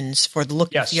unions for the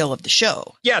look and feel of the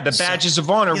show. Yeah, the badges of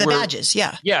honor.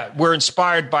 Were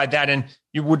inspired by that. And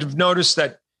you would have noticed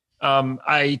that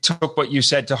I took what you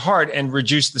said to heart and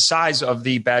reduced the size of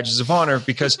the badges of honor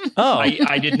because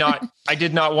I did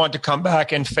not want to come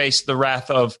back and face the wrath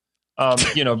of,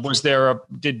 was there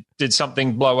did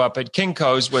something blow up at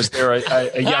Kinko's? Was there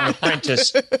a young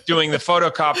apprentice doing the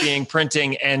photocopying,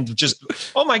 printing, and just,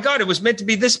 oh my God, it was meant to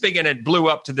be this big and it blew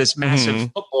up to this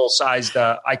massive football-sized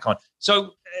icon.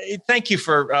 So thank you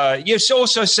for, you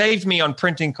also saved me on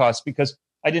printing costs because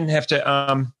I didn't have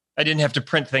to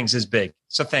print things as big.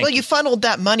 So thank you. Well, you funneled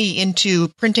that money into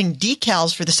printing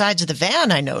decals for the sides of the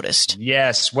van, I noticed.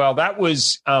 Yes. Well, that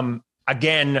was,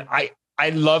 again, I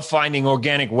love finding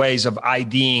organic ways of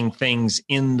IDing things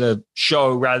in the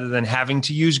show rather than having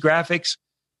to use graphics.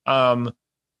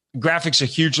 Graphics are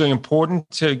hugely important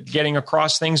to getting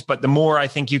across things, but the more I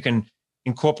think you can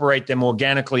incorporate them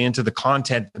organically into the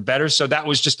content, the better. So that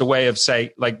was just a way of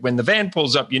say, like when the van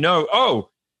pulls up,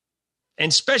 and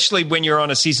especially when you're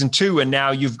on a season 2 and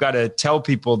now you've got to tell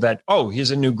people that,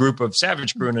 here's a new group of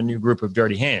Savage Crew and a new group of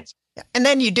Dirty Hands. And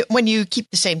then when you keep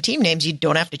the same team names, you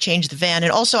don't have to change the van.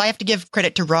 And also I have to give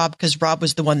credit to Rob because Rob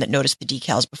was the one that noticed the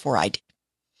decals before I did.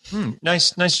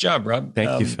 Nice job, Rob.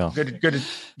 Thank you, Phil.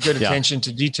 Good attention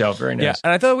to detail. Very nice. Yeah,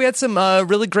 and I thought we had some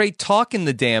really great talk in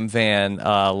the damn van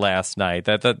last night.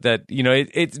 That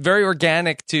it's very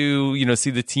organic to see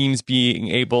the teams being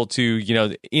able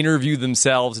to interview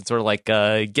themselves and sort of like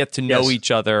get to know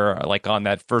each other like on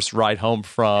that first ride home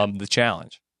from the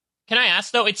challenge. Can I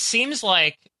ask though? It seems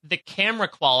like the camera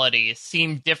quality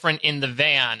seemed different in the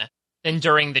van than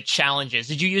during the challenges.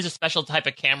 Did you use a special type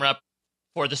of camera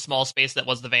for the small space that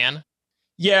was the van?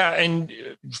 Yeah, and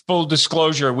full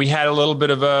disclosure, we had a little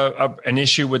bit of an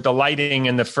issue with the lighting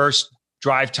in the first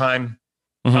drive time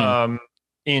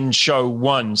in show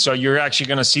 1. So you're actually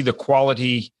going to see the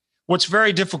quality. What's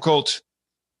very difficult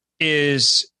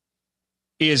is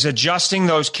adjusting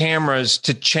those cameras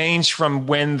to change from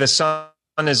when the sun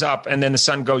is up and then the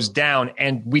sun goes down,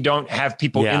 and we don't have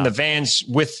people in the vans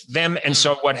with them. And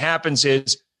so what happens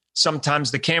is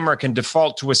sometimes the camera can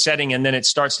default to a setting and then it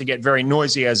starts to get very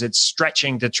noisy as it's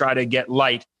stretching to try to get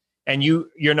light, and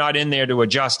you're not in there to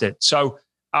adjust it. So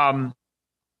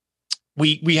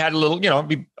we had a little, I'll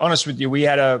be honest with you, we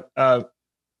were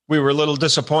a little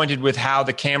disappointed with how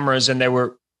the cameras, and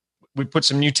we put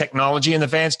some new technology in the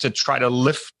vans to try to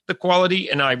lift the quality.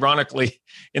 And ironically,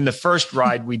 in the first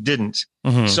ride, we didn't.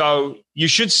 So you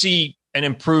should see an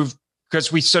improved, because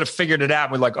we sort of figured it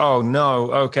out. We're like, oh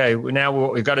no, okay. Now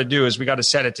what we've got to do is we got to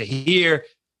set it to here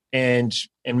and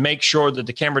make sure that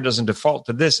the camera doesn't default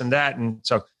to this and that. And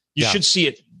so you should see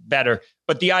it better.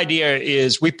 But the idea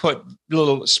is we put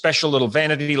special little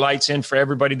vanity lights in for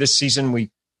everybody this season. We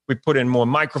put in more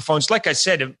microphones. Like I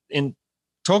said, in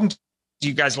talking to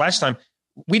you guys last time,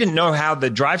 we didn't know how the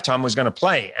drive time was going to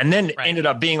play. And then it ended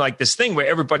up being like this thing where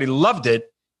everybody loved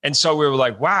it. And so we were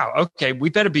like, wow, okay,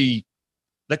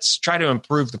 let's try to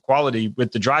improve the quality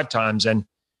with the drive times. And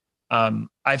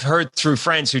I've heard through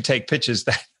friends who take pitches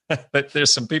that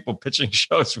there's some people pitching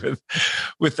shows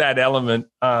with that element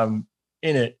in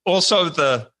it. Also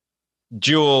the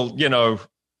dual,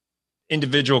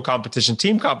 individual competition,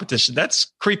 team competition,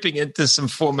 that's creeping into some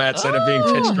formats that are being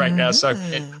pitched right now. So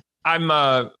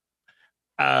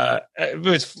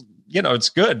it's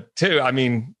good too. I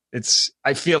mean,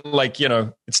 I feel like,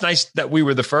 it's nice that we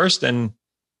were the first and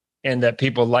that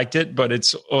people liked it, but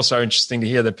it's also interesting to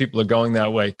hear that people are going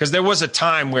that way. Because there was a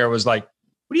time where it was like,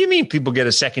 What do you mean people get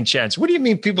a second chance? What do you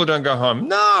mean people don't go home?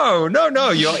 No.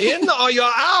 You're in or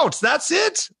you're out. That's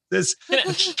it. This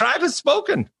tribe has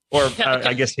spoken. Or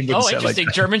I guess he would say interesting.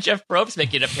 Like German Jeff Probst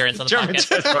making an appearance on the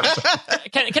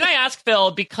podcast. Can I ask,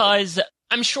 Phil, because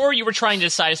I'm sure you were trying to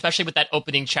decide, especially with that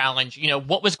opening challenge,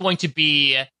 what was going to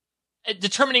be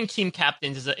determining team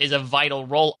captains is a vital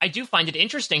role. I do find it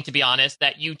interesting, to be honest,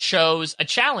 that you chose a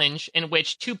challenge in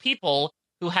which two people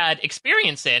who had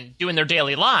experience in doing their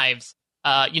daily lives,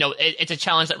 it's a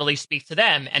challenge that really speaks to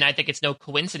them. And I think it's no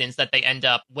coincidence that they end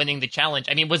up winning the challenge.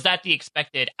 I mean, was that the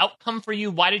expected outcome for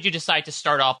you? Why did you decide to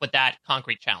start off with that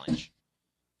concrete challenge?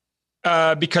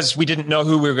 Because we didn't know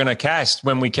who we were going to cast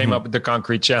when we came up with the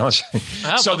concrete challenge.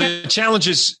 The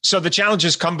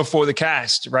challenges come before the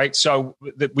cast, right? So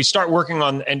we start working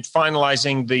on and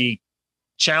finalizing the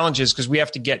challenges because we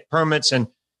have to get permits and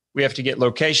we have to get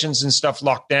locations and stuff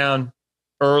locked down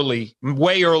early,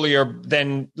 way earlier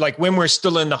than like when we're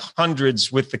still in the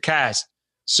hundreds with the cast.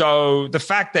 So the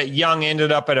fact that Young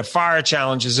ended up at a fire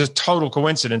challenge is a total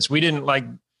coincidence. We didn't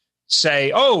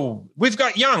say, oh, we've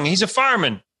got Young, he's a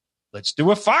fireman. Let's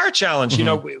do a fire challenge. And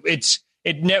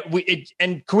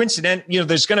coincident,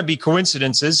 there's going to be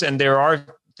coincidences, and there are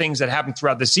things that happen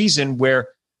throughout the season where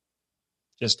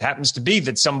just happens to be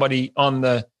that somebody on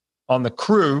the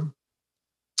crew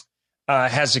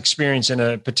has experience in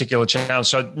a particular challenge.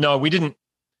 So no, we didn't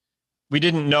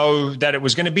know that it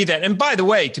was going to be that. And by the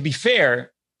way, to be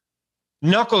fair,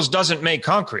 Knuckles doesn't make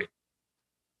concrete.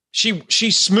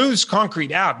 She smooths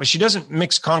concrete out, but she doesn't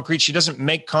mix concrete. She doesn't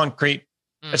make concrete.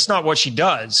 That's not what she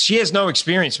does. She has no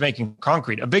experience making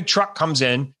concrete. A big truck comes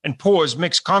in and pours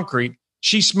mixed concrete.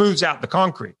 She smooths out the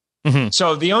concrete. Mm-hmm.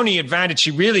 So the only advantage she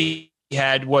really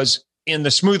had was in the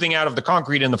smoothing out of the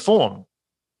concrete in the form,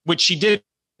 which she did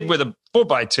with a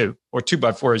 4x2 or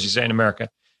 2x4, as you say in America.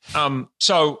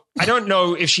 So I don't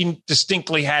know if she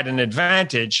distinctly had an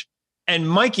advantage. And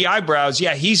Mikey Eyebrows,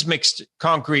 he's mixed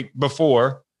concrete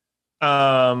before.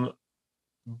 But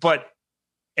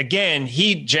again,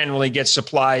 he generally gets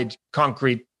supplied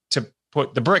concrete to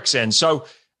put the bricks in. So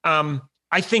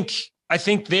I think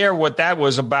there what that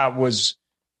was about was,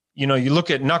 you look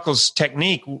at Knuckles'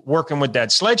 technique working with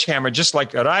that sledgehammer, just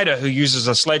like Araida, who uses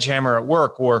a sledgehammer at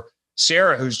work, or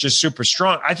Sarah, who's just super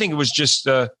strong. I think it was just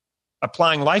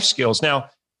applying life skills. Now,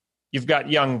 you've got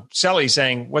young Selly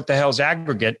saying, what the hell's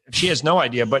aggregate? She has no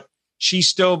idea, but she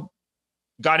still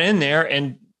got in there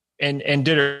and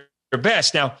did her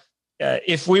best. Now,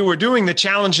 if we were doing the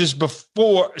challenges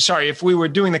if we were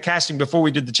doing the casting before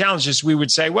we did the challenges, we would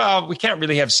say, well, we can't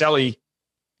really have Selly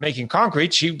making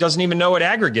concrete. She doesn't even know what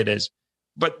aggregate is.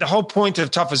 But the whole point of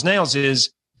Tough as Nails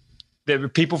is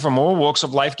that people from all walks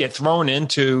of life get thrown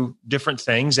into different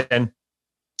things. And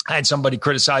I had somebody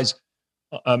criticize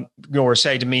or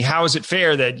say to me, how is it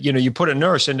fair that, you put a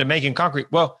nurse into making concrete?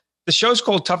 Well, the show's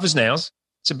called Tough as Nails.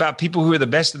 It's about people who are the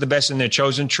best of the best in their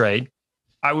chosen trade.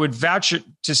 I would vouch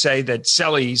to say that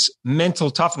Selly's mental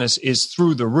toughness is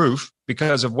through the roof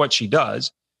because of what she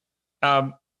does.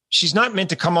 She's not meant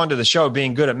to come onto the show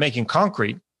being good at making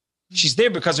concrete. She's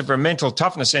there because of her mental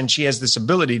toughness, and she has this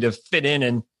ability to fit in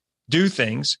and do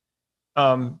things.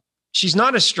 She's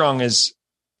not as strong as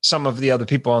some of the other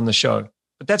people on the show,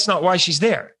 but that's not why she's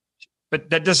there.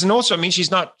 But that doesn't also mean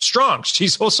she's not strong.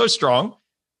 She's also strong,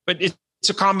 but it's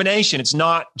a combination. It's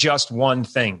not just one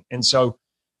thing. And so,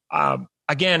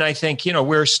 again, I think,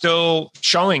 we're still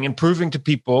showing and proving to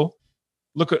people,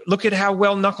 look at how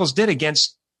well Knuckles did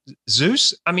against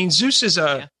Zeus. I mean, Zeus is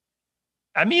the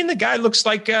guy looks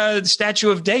like the statue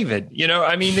of David.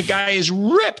 The guy is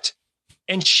ripped.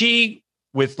 And she,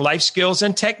 with life skills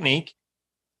and technique,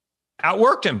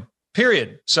 outworked him,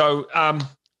 period. So,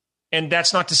 and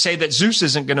that's not to say that Zeus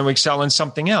isn't going to excel in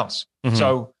something else. Mm-hmm.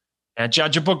 So, and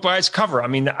judge a book by its cover.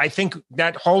 I think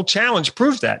that whole challenge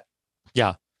proved that.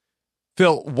 Yeah.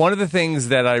 Phil, one of the things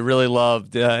that I really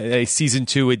loved, a season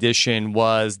 2 edition,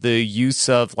 was the use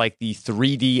of the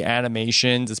 3D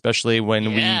animations, especially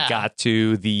when we got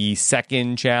to the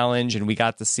second challenge and we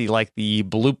got to see the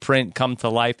blueprint come to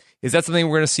life. Is that something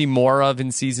we're going to see more of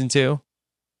in season 2?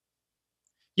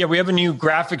 Yeah, we have a new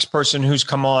graphics person who's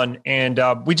come on, and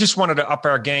we just wanted to up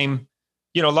our game.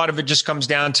 A lot of it just comes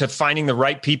down to finding the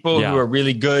right people who are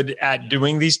really good at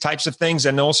doing these types of things,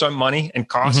 and also money and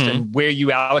cost and where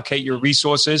you allocate your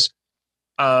resources.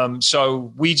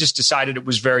 So we just decided it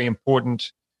was very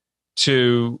important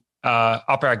to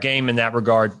up our game in that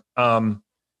regard. The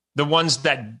ones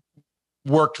that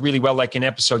worked really well, like in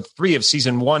episode 3 of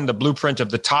season 1, the blueprint of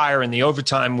the tire and the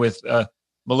overtime with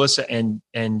Melissa and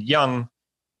Young,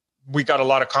 we got a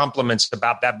lot of compliments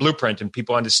about that blueprint and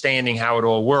people understanding how it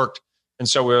all worked. And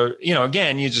so we're,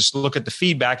 again, you just look at the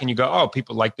feedback and you go, oh,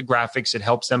 people like the graphics. It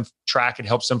helps them track. It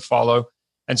helps them follow.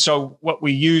 And so what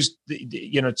we used,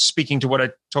 speaking to what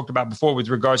I talked about before with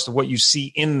regards to what you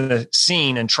see in the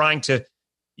scene and trying to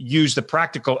use the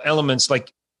practical elements,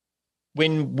 like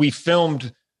when we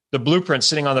filmed the blueprint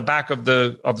sitting on the back of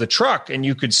the truck and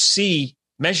you could see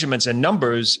measurements and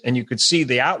numbers and you could see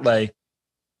the outlay,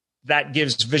 that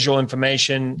gives visual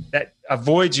information that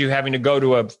avoids you having to go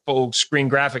to a full screen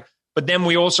graphic. But then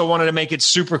we also wanted to make it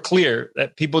super clear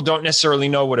that people don't necessarily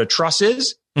know what a truss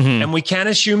is. Mm-hmm. And we can't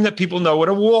assume that people know what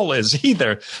a wall is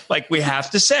either. Like we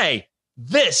have to say,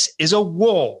 this is a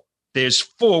wall. There's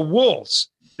 4 walls.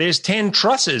 There's 10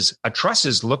 trusses. A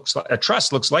truss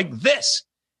looks like this.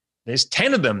 There's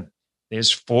 10 of them.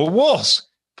 There's 4 walls.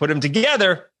 Put them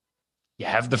together, you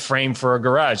have the frame for a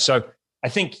garage. So I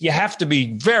think you have to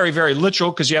be very, very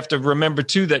literal because you have to remember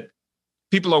too that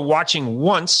people are watching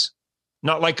once,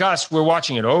 not like us. We're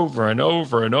watching it over and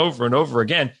over and over and over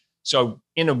again. So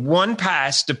in one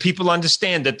pass, do people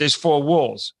understand that there's 4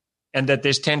 walls and that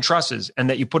there's 10 trusses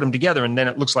and that you put them together and then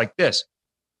it looks like this?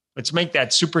 Let's make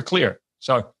that super clear.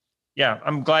 So, yeah,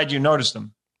 I'm glad you noticed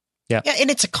them. Yeah, and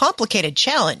it's a complicated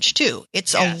challenge, too.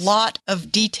 It's a lot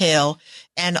of detail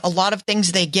and a lot of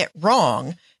things they get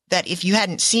wrong that if you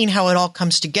hadn't seen how it all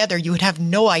comes together, you would have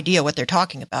no idea what they're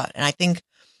talking about. And I think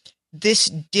this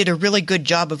did a really good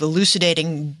job of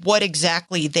elucidating what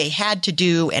exactly they had to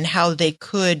do and how they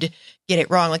could get it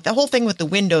wrong. Like the whole thing with the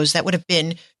windows, that would have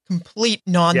been complete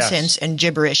nonsense and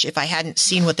gibberish if I hadn't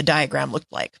seen what the diagram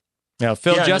looked like. Now,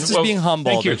 Phil, just as being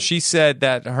humble, but she said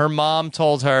that her mom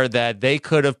told her that they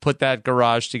could have put that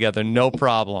garage together, no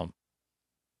problem.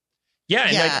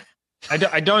 Yeah, and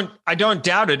I don't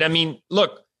doubt it. I mean,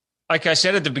 look, like I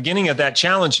said at the beginning of that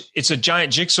challenge, it's a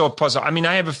giant jigsaw puzzle. I mean,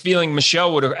 I have a feeling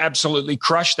Michelle would have absolutely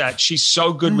crushed that. She's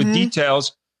so good with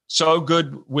details, so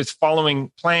good with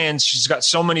following plans. She's got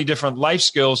so many different life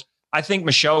skills. I think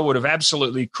Michelle would have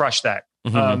absolutely crushed that.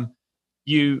 Mm-hmm.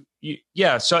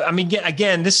 So, I mean,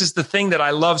 again, this is the thing that I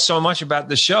love so much about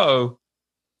the show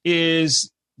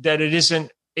is that it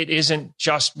isn't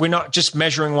just, we're not just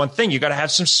measuring one thing. You got to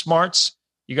have some smarts.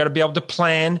 You got to be able to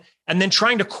plan and then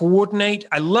trying to coordinate.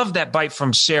 I love that bite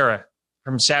from Sarah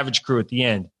from Savage Crew at the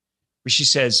end where she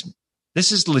says,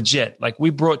 this is legit. Like we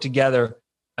brought together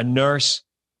a nurse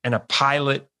and a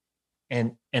pilot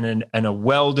and a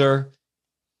welder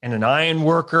and an iron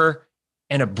worker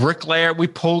and a bricklayer. We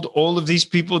pulled all of these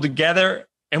people together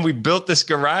and we built this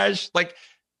garage. Like,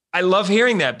 I love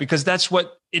hearing that because that's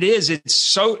what it is.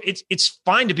 It's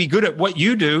fine to be good at what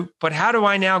you do, but how do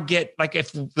I now get, like,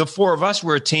 if the 4 of us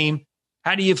were a team,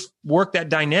 how do you work that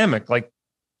dynamic? Like,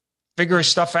 figure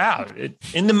stuff out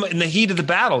in the heat of the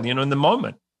battle, in the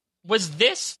moment. Was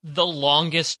this the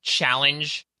longest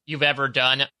challenge you've ever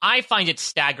done? I find it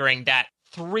staggering that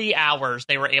 3 hours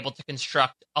they were able to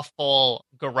construct a full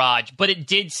garage, but it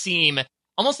did seem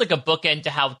almost like a bookend to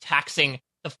how taxing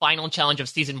the final challenge of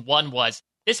season 1 was.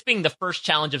 This being the first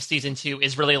challenge of season 2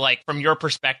 is really, like, from your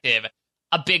perspective,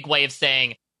 a big way of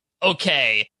saying,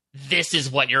 okay, this is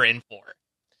what you're in for.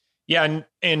 Yeah.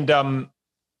 And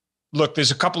look,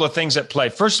 there's a couple of things at play.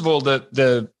 First of all,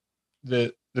 the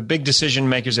big decision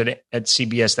makers at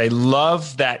CBS, they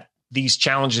love that these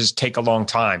challenges take a long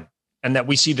time. And that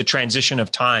we see the transition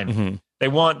of time. Mm-hmm. They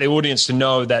want the audience to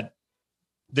know that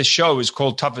the show is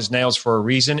called Tough as Nails for a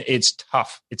reason. It's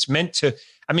tough. It's meant to.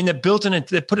 I mean, they put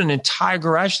an entire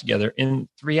garage together in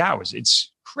 3 hours.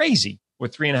 It's crazy, or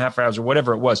 3.5 hours, or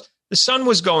whatever it was. The sun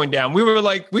was going down. We were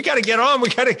like, we got to get on.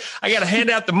 I got to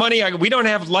hand out the money. We don't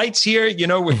have lights here.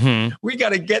 We got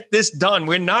to get this done.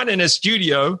 We're not in a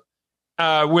studio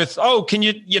with. Oh, can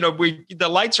you? The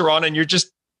lights are on, and you're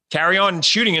just carry on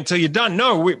shooting until you're done.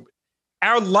 No,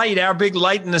 our big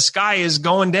light in the sky is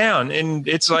going down and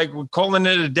it's like we're calling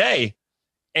it a day.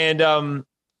 And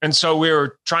so we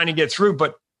were trying to get through.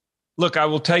 But look, I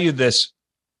will tell you this.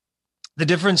 The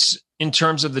difference in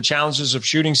terms of the challenges of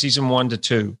shooting season 1 to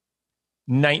 2,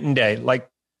 night and day. Like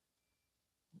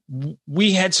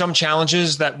we had some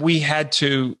challenges that we had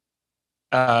to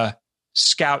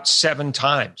scout 7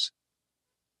 times.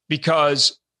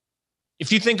 Because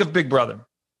if you think of Big Brother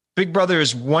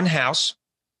is one house,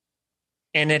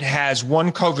 and it has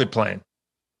one COVID plan.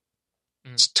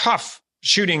 It's tough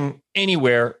shooting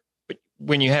anywhere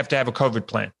when you have to have a COVID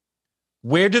plan.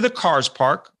 Where do the cars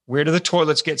park? Where do the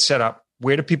toilets get set up?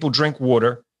 Where do people drink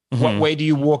water? Mm-hmm. What way do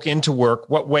you walk into work?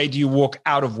 What way do you walk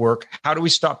out of work? How do we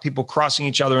stop people crossing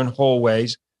each other in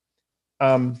hallways?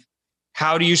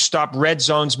 How do you stop red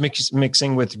zones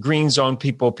mixing with green zone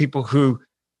people who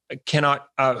cannot,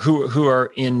 who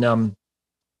are in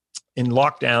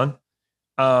lockdown?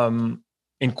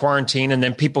 in quarantine, and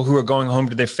then people who are going home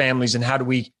to their families, and how do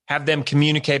we have them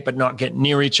communicate but not get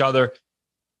near each other?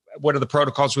 What are the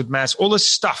protocols with masks? All this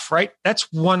stuff, right?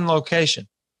 That's one location.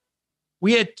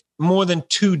 We had more than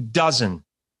 24.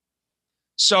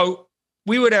 So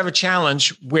we would have a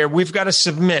challenge where we've got to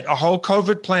submit a whole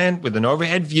COVID plan with an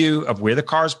overhead view of where the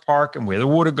cars park and where the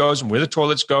water goes and where the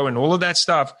toilets go and all of that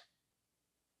stuff.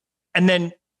 And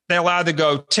then they'll either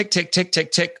go tick, tick, tick,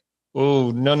 tick, tick.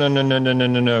 Oh,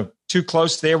 no. Too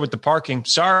close there with the parking.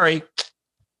 Sorry.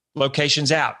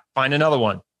 Location's out. Find another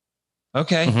one.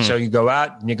 Okay. So you go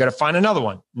out and you got to find another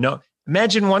one. No.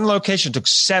 Imagine one location took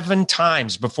 7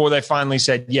 times before they finally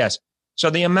said yes. So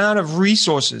the amount of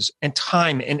resources and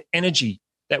time and energy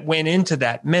that went into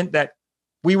that meant that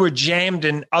we were jammed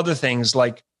in other things,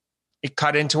 like it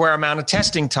cut into our amount of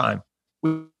testing time.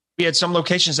 We had some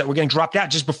locations that were getting dropped out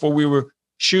just before we were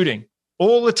shooting.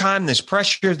 All the time, this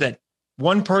pressure that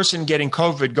one person getting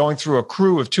COVID going through a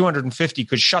crew of 250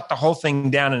 could shut the whole thing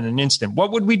down in an instant.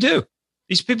 What would we do?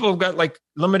 These people have got like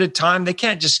limited time. They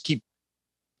can't just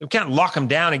we can't lock them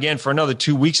down again for another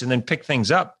 2 weeks and then pick things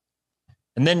up.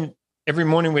 And then every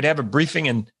morning we'd have a briefing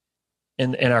and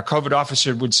our COVID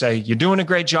officer would say, "You're doing a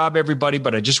great job, everybody,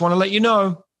 but I just want to let you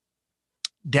know,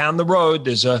 down the road,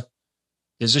 there's a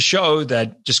show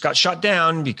that just got shut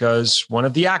down because one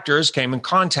of the actors came in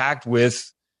contact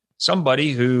with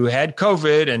somebody who had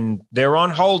COVID and they're on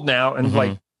hold now." And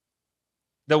like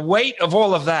the weight of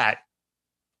all of that.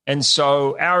 And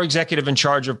so our executive in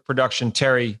charge of production,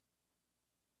 Terry,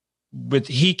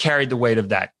 he carried the weight of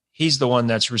that. He's the one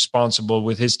that's responsible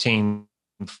with his team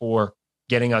for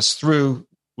getting us through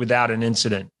without an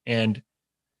incident. And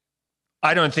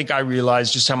I don't think I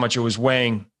realized just how much it was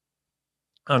weighing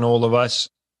on all of us,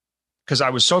 because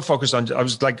I was so focused on, I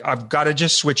was like, I've got to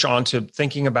just switch on to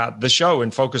thinking about the show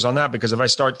and focus on that, because if I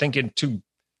start thinking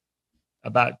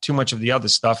about too much of the other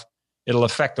stuff, it'll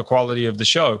affect the quality of the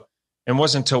show. And it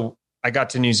wasn't until I got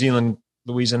to New Zealand,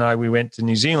 Louise and we went to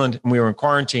New Zealand and we were in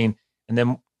quarantine. And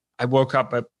then I woke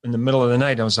up in the middle of the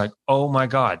night. I was like, oh my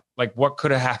God, like what could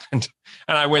have happened?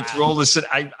 And I went through all this.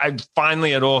 I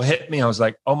finally, it all hit me. I was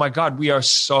like, oh my God, we are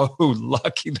so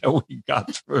lucky that we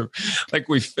got through. Like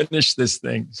we finished this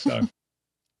thing. So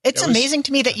it's amazing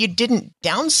to me that you didn't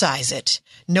downsize it,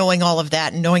 knowing all of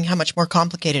that and knowing how much more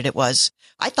complicated it was.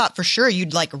 I thought for sure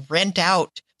you'd like rent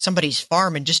out somebody's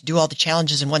farm and just do all the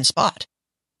challenges in one spot.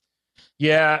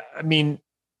 Yeah. I mean,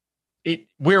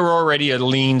 we're already a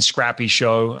lean, scrappy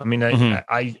show. I mean,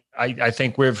 I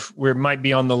think we might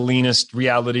be on the leanest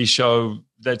reality show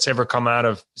that's ever come out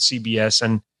of CBS.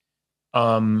 And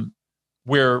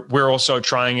we're also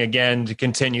trying again to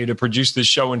continue to produce this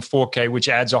show in 4K, which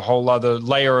adds a whole other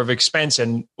layer of expense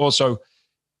and also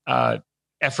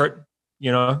effort,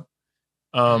 you know?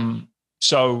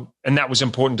 So, and that was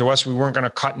important to us. We weren't going to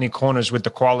cut any corners with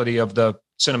the quality of the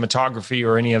cinematography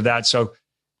or any of that. So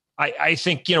I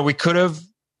think, you know, we could have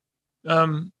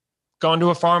gone to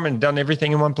a farm and done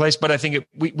everything in one place, but I think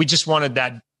we just wanted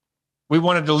that. We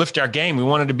wanted to lift our game. We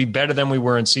wanted to be better than we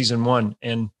were in season 1.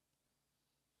 And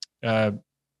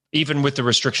even with the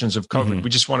restrictions of COVID, we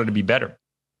just wanted to be better.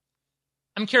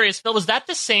 I'm curious, Phil, was that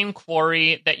the same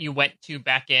quarry that you went to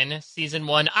back in season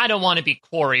 1? I don't want to be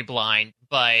quarry blind,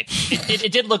 but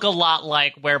it did look a lot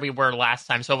like where we were last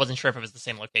time, so I wasn't sure if it was the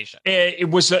same location. It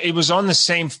was on the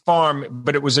same farm,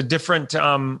 but it was a different,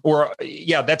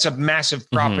 that's a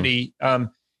massive property.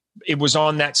 It was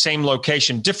on that same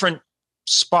location, different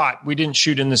spot. We didn't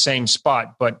shoot in the same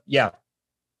spot, but yeah,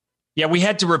 we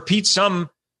had to repeat some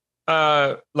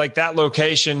like that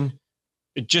location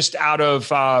just out of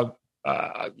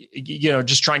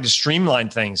just trying to streamline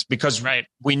things, because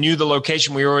we knew the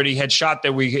location we already had shot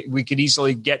that we could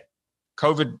easily get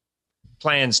COVID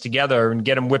plans together and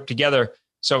get them whipped together.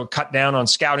 So it cut down on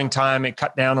scouting time. It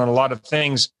cut down on a lot of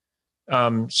things.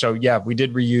 So yeah, we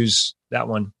did reuse that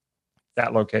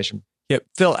location. Yeah,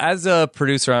 Phil, as a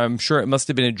producer, I'm sure it must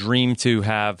have been a dream to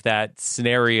have that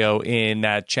scenario in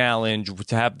that challenge,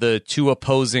 to have the two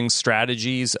opposing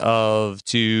strategies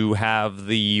to have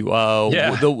the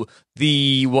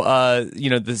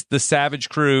Savage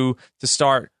crew to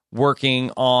start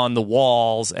working on the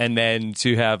walls, and then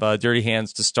to have Dirty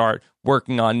Hands to start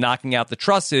working on knocking out the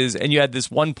trusses. And you had this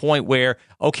one point where,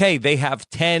 okay, they have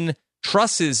 10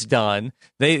 trusses done.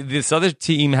 This other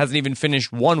team hasn't even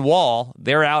finished one wall.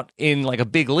 They're out in like a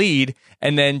big lead,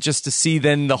 and then just to see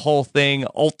then the whole thing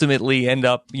ultimately end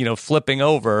up, flipping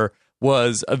over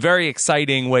was a very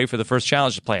exciting way for the first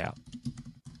challenge to play out.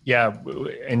 Yeah,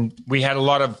 and we had a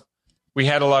lot of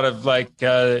like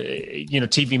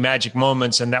TV magic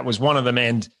moments, and that was one of them.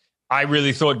 And I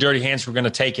really thought Dirty Hands were going to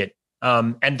take it,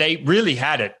 and they really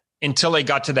had it. until they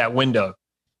got to that window.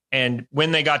 And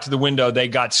when they got to the window, they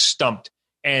got stumped.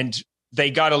 And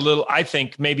they got a little, I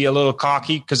think, maybe a little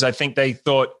cocky, because I think they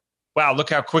thought, wow, look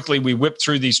how quickly we whipped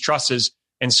through these trusses.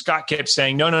 And Scott kept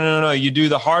saying, no, you do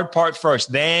the hard part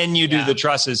first, then you do the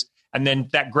trusses. And then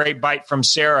that great bite from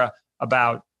Sarah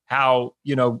about how,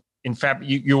 you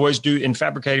always do in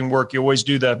fabricating work,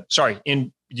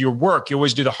 in your work, you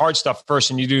always do the hard stuff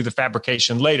first and you do the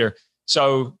fabrication later.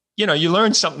 So, you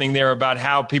learn something there about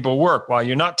how people work. While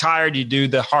you're not tired, you do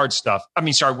the hard stuff.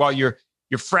 While you're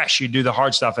fresh, you do the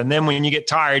hard stuff. And then when you get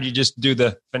tired, you just do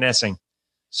the finessing.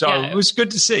 So it was good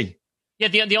to see. Yeah,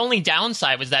 the only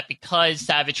downside was that because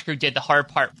Savage Crew did the hard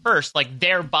part first, like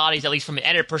their bodies, at least from an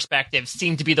edit perspective,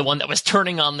 seemed to be the one that was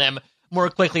turning on them more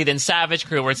quickly than Savage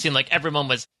Crew, where it seemed like everyone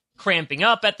was cramping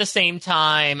up at the same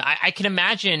time. I can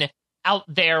imagine out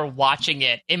there watching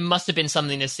it, it must have been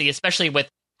something to see, especially with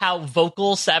how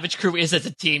vocal Savage Crew is as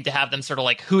a team, to have them sort of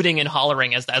like hooting and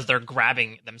hollering as they're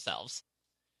grabbing themselves.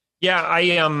 Yeah,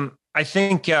 I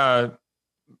think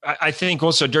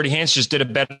also Dirty Hands just did a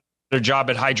better job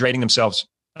at hydrating themselves.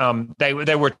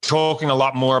 They were talking a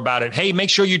lot more about it. Hey, make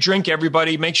sure you drink,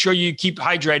 everybody. Make sure you keep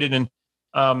hydrated. And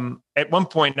at one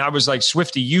point, I was like,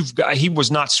 Swifty, he was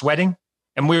not sweating,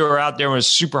 and we were out there and it was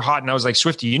super hot. And I was like,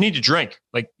 Swifty, you need to drink.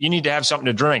 Like, you need to have something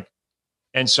to drink.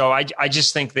 And so I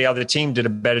just think the other team did a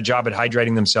better job at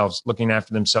hydrating themselves, looking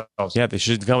after themselves. Yeah, they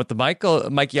should go with the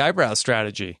Mikey Eyebrow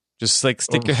strategy. Just like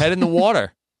stick your head in the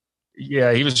water.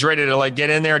 Yeah, he was ready to like get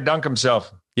in there and dunk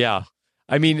himself. Yeah.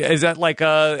 I mean, is that like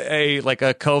a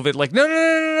COVID? Like,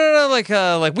 no,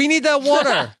 like we need that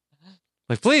water.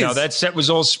 Like, please. No, that set was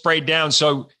all sprayed down.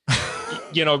 So,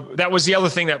 that was the other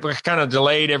thing that kind of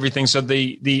delayed everything. So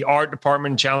the art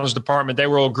department, challenge department, they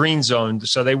were all green zoned.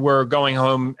 So they were going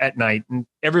home at night, and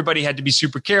everybody had to be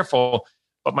super careful.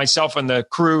 But myself and the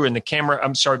crew and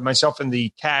myself and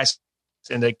the cast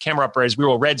and the camera operators, we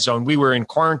were all red zone. We were in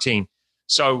quarantine.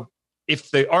 So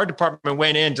if the art department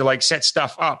went in to like set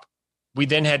stuff up, we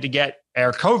then had to get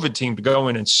our COVID team to go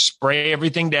in and spray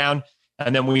everything down.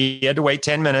 And then we had to wait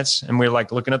 10 minutes, and we were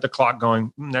like looking at the clock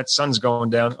going, that sun's going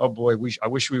down. Oh boy, I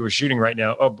wish we were shooting right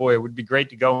now. Oh boy, it would be great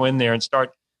to go in there and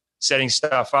start setting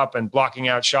stuff up and blocking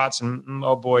out shots. And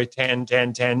oh boy, 10.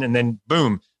 And then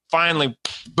boom, finally,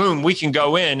 boom, we can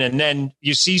go in. And then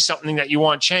you see something that you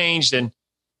want changed, and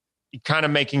you're kind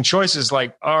of making choices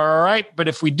like, all right, but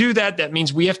if we do that, that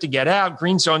means we have to get out.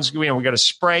 Green zones, we got to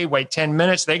spray, wait 10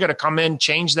 minutes. They got to come in,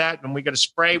 change that, and we got to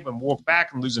spray and walk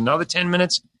back and lose another 10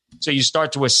 minutes. So you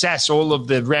start to assess all of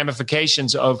the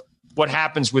ramifications of what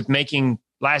happens with making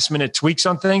last minute tweaks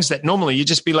on things that normally you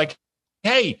just be like,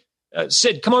 hey,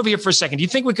 Sid, come over here for a second. Do you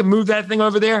think we can move that thing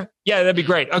over there? Yeah, that'd be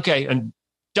great. Okay, and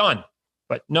done.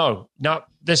 But no, not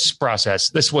this process.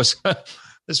 This was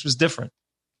different.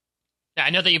 Yeah, I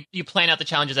know that you plan out the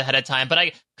challenges ahead of time, but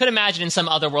I could imagine in some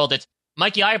other world it's,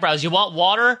 Mikey Eyebrows, you want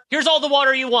water? Here's all the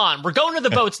water you want. We're going to the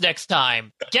boats next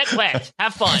time. Get wet.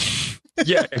 Have fun.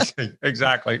 Yeah,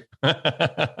 exactly.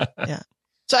 Yeah.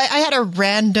 So I had a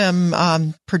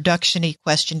random production-y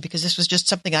question, because this was just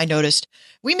something I noticed.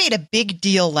 We made a big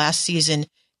deal last season.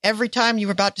 Every time you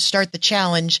were about to start the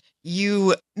challenge,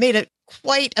 you made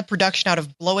quite a production out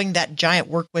of blowing that giant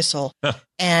work whistle.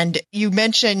 And you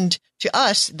mentioned to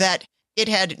us that it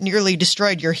had nearly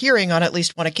destroyed your hearing on at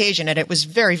least one occasion, and it was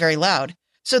very, very loud.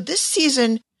 So this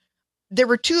season, there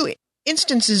were two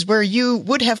instances where you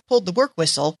would have pulled the work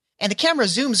whistle, and the camera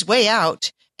zooms way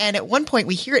out, and at one point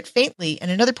we hear it faintly,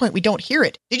 and another point we don't hear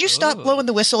it. Did you stop blowing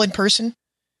the whistle in person?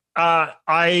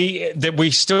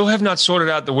 We still have not sorted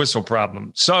out the whistle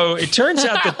problem. So it turns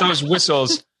out that those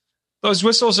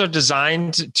whistles are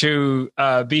designed to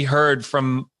be heard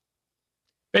from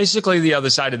basically the other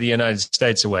side of the United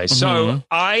States away. So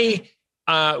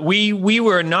we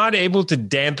were not able to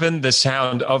dampen the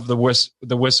sound of the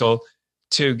whistle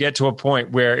to get to a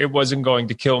point where it wasn't going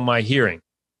to kill my hearing.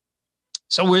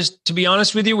 So to be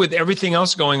honest with you, with everything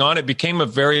else going on, it became a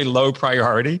very low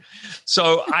priority.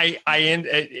 So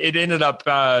it ended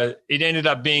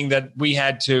up being that we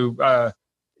had to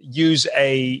use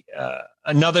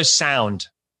another sound,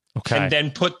 and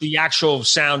then put the actual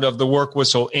sound of the work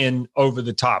whistle in over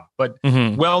the top. But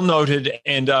well noted,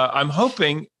 and I'm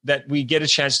hoping that we get a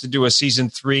chance to do a season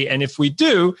 3, and if we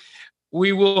do,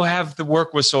 we will have the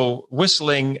work whistle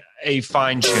whistling a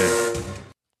fine tune.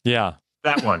 Yeah,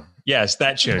 that one. Yes,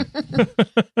 that tune.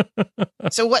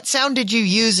 So what sound did you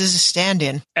use as a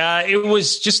stand-in? It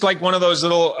was just like one of those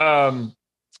little horn,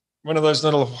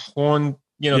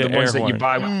 the ones that you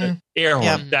buy with the air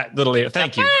horn, that little air.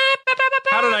 Thank you.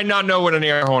 How did I not know what an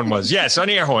air horn was? Yes,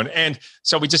 an air horn. And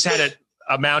so we just had it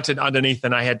mounted underneath,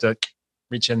 and I had to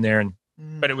reach in there and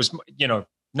but it was,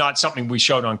 not something we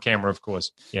showed on camera, of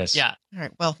course. Yes. Yeah. All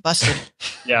right. Well, busted.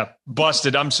 Yeah.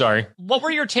 Busted. I'm sorry. What were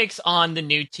your takes on the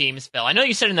new teams, Phil? I know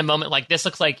you said in the moment, like, this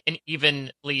looks like an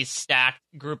evenly stacked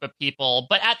group of people,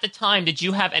 but at the time, did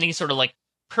you have any sort of like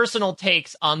personal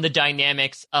takes on the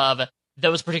dynamics of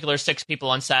those particular 6 people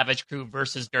on Savage Crew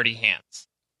versus Dirty Hands?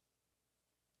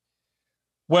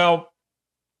 Well,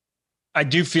 I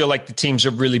do feel like the teams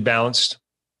are really balanced.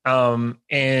 And,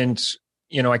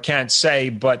 I can't say,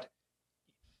 but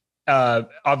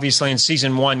obviously in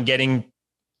season 1, getting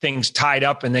things tied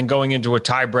up and then going into a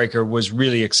tiebreaker was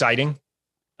really exciting.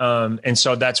 And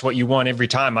so that's what you want every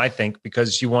time, I think,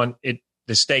 because you want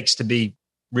the stakes to be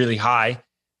really high.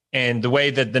 And the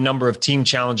way that the number of team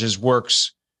challenges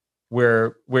works,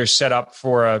 we're set up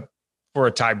for a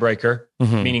tiebreaker,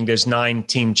 meaning there's 9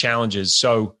 team challenges.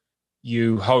 So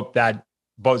you hope that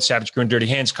both Savage Crew and Dirty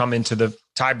Hands come into the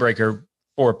tiebreaker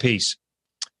for a piece.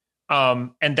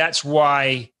 And that's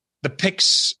why the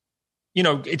picks,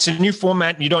 it's a new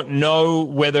format. And you don't know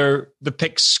whether the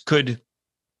picks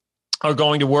are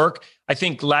going to work. I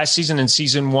think last season and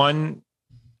season 1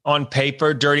 on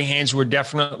paper, Dirty Hands were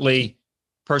definitely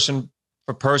person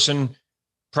for person,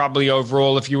 probably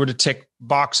overall, if you were to tick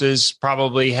boxes,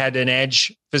 probably had an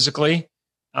edge physically.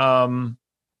 And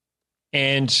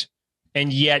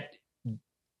yet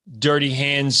Dirty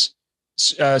Hands,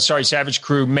 Savage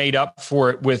Crew made up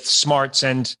for it with smarts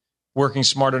and working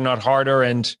smarter, not harder,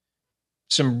 and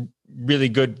some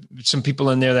people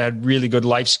in there that had really good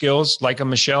life skills, like a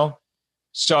Michelle.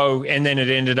 So, and then it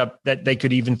ended up that they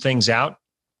could even things out.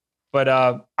 But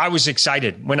I was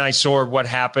excited when I saw what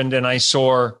happened, and I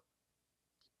saw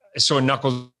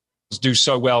Knuckles do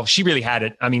so well. She really had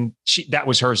it. I mean, that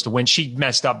was hers to win. She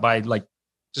messed up by like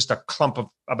just a clump of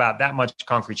about that much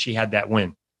concrete. She had that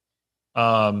win.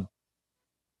 And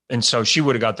so she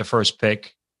would have got the first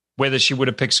pick. Whether she would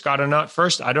have picked Scott or not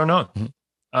first, I don't know.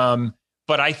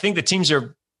 But I think the teams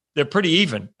they're pretty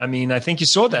even. I mean, I think you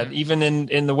saw that even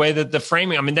in the way that the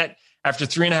framing. I mean, that after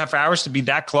 3.5 hours to be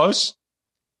that close,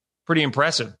 pretty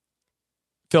impressive.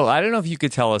 Phil, I don't know if you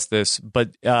could tell us this,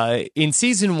 but in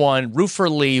season 1, Roofer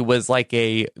Lee was like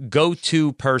a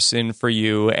go-to person for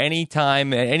you.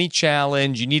 Anytime, any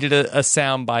challenge, you needed a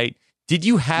soundbite. Did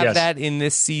you have that in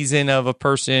this season of a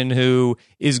person who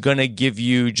is going to give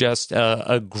you just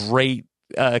a great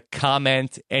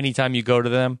comment anytime you go to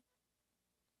them?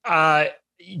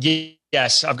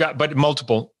 Yes, I've got, but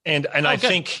multiple, and I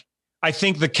think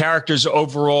the characters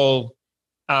overall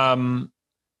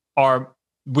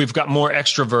we've got more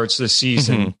extroverts this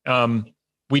season.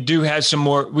 We do have some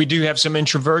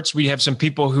introverts. We have some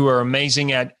people who are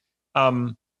amazing at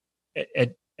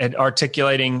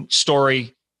articulating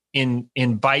story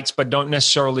in bites, but don't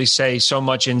necessarily say so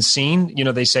much in scene.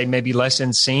 They say maybe less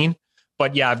in scene.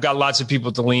 But yeah, I've got lots of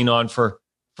people to lean on for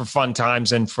fun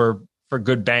times and for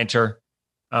good banter.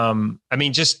 I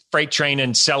mean, just Freight Train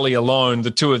and Selly alone,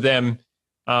 the two of them,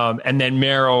 and then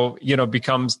Meryl,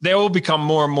 they will become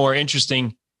more and more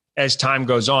interesting as time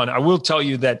goes on. I will tell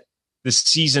you that the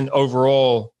season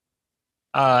overall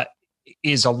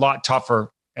is a lot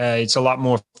tougher. It's a lot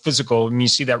more physical. I mean, you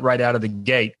see that right out of the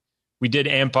gate. We did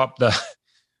amp up the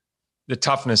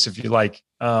toughness, if you like.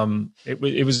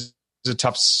 It was a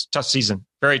tough season,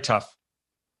 very tough.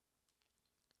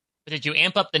 But did you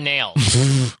amp up the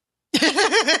nails?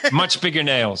 Much bigger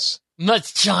nails.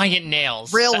 Much giant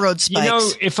nails. Railroad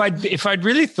spikes. If I'd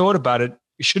really thought about it,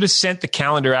 you should have sent the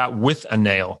calendar out with a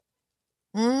nail.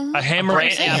 A hammer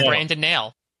and nail. Branded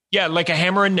nail. Yeah, like a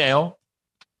hammer and nail.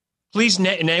 Please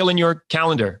nail in your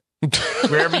calendar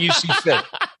wherever you see fit.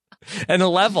 And a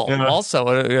level also.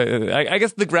 I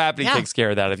guess the gravity takes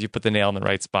care of that if you put the nail in the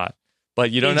right spot.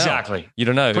 But you don't know. Exactly. You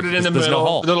don't know. Put it in the middle,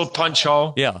 no little punch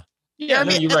hole. Yeah. Yeah, I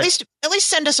mean, you're right. At least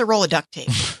send us a roll of duct tape.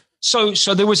 So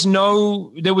there was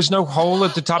no hole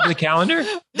at the top of the calendar?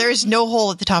 There is no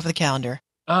hole at the top of the calendar.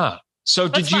 So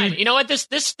That's did you? fine. You know what?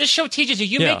 This show teaches you.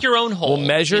 You make your own hole. We'll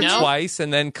measure twice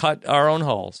and then cut our own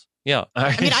holes. Yeah.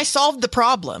 I mean, I solved the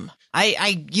problem.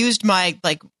 I used my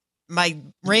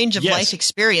range of life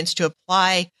experience to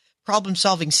apply problem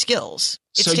solving skills.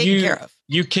 It's taken care of.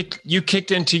 You kicked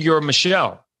into your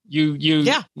Michelle.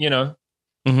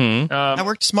 I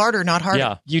worked smarter, not harder.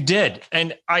 Yeah, you did,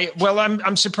 and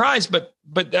I'm surprised,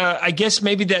 but I guess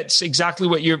maybe that's exactly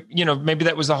what maybe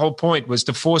that was the whole point, was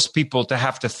to force people to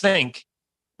have to think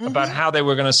about how they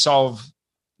were going to solve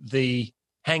the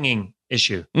hanging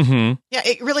issue. Mm-hmm. Yeah,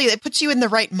 it puts you in the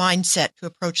right mindset to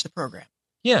approach the program.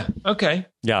 Yeah. Okay.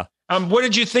 Yeah. What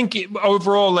did you think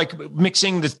overall, like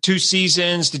mixing the 2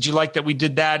 seasons? Did you like that we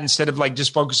did that instead of like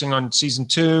just focusing on season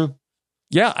 2?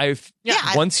 Yeah,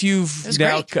 Yeah, once it you've was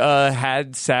now great.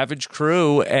 had Savage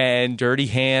Crew and Dirty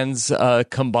Hands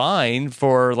combined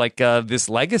for like this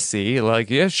legacy, like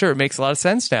yeah, sure, it makes a lot of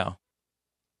sense now.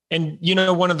 And you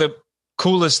know, one of the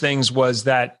coolest things was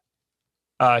that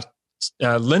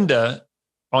Linda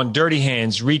on Dirty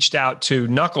Hands reached out to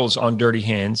Knuckles on Dirty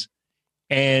Hands,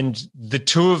 and the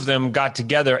two of them got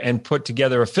together and put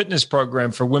together a fitness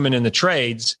program for women in the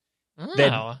trades.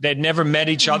 Oh. They'd never met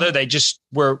each other. They just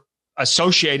were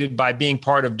associated by being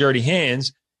part of Dirty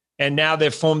Hands. And now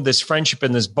they've formed this friendship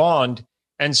and this bond.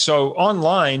 And so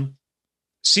online,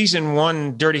 season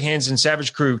 1 Dirty Hands and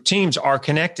Savage Crew teams are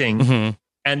connecting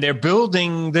and they're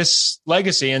building this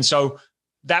legacy. And so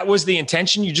that was the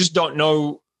intention. You just don't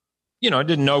know,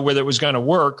 didn't know whether it was going to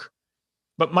work.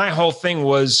 But my whole thing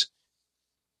was,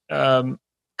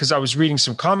 because I was reading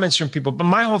some comments from people, but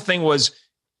my whole thing was,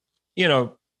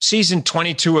 season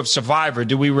 22 of Survivor,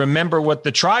 do we remember what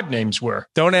the tribe names were?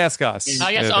 Don't ask us.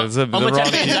 I guess the wrong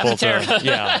people. Terra.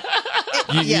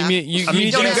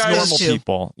 You don't guys ask normal us to.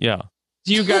 people. Yeah,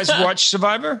 Do you guys watch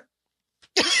Survivor?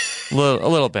 a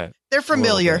little bit. They're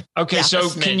familiar. Okay, Yeah. so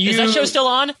can you Is that show still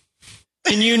on?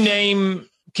 can you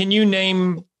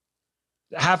name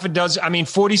half a dozen? I mean,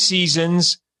 40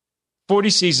 seasons,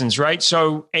 right?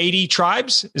 So 80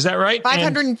 tribes, is that right?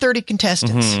 530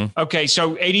 contestants. Mhm. Okay,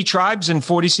 so 80 tribes and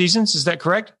 40 seasons, is that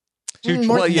correct? More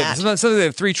Well, than yeah, that. some they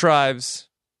have 3 tribes.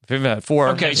 We've had 4.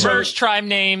 Okay, so- Merge tribe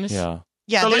names. yeah.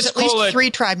 Yeah, So there's let's at least call it-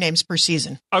 3 tribe names per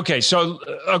season. Okay, so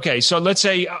let's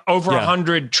say over Yeah.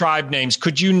 100 tribe names.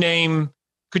 Could you name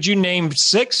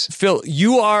 6? Phil,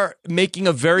 you are making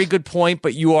a very good point,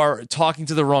 but you are talking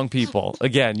to the wrong people.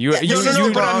 Again, No,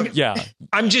 but yeah.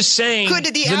 I'm just saying. Could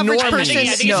the The average normies. person I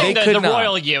think No. it's They the could not.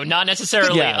 royal you, not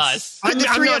necessarily Yes. us. Could the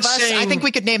I'm 3 not of us, saying- I think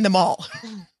we could name them all.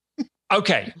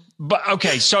 Okay,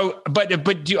 so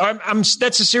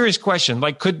that's a serious question.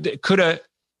 Like, could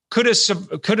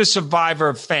a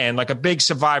Survivor fan, like a big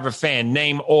Survivor fan,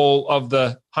 name all of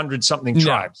the 100-something No.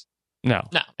 tribes? No.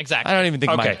 No, exactly. I don't even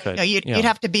think Okay. Mike could. No, you'd Yeah.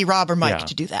 have to be Rob or Mike Yeah.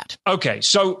 to do that. Okay,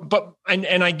 so but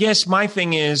I guess my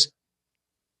thing is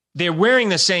they're wearing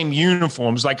the same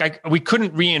uniforms. Like we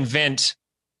couldn't reinvent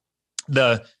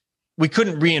the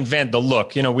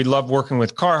look. We love working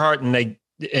with Carhartt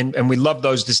and we love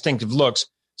those distinctive looks.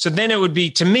 So then it'd be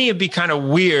kind of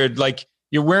weird. Like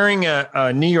you're wearing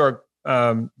a New York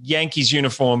Yankees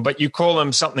uniform, but you call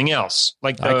them something else.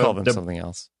 Like I call them something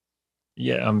else.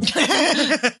 Yeah,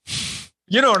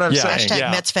 you know what I'm Yeah. saying.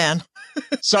 Hashtag Mets fan.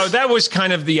 So that was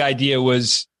kind of the idea,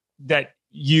 was that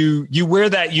you wear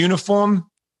that uniform,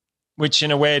 which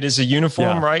in a way it is a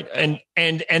uniform, Yeah. right?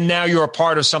 And now you're a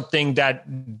part of something that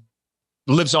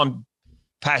lives on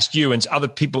past you, and other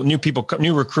people,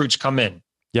 new recruits come in.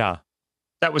 Yeah.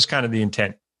 That was kind of the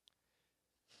intent,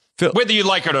 Phil, whether you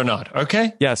like it or not.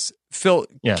 Okay. yes. Phil,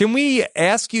 Yeah. can we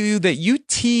ask you that you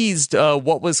teased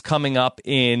what was coming up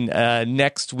in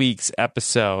next week's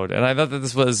episode? And I thought that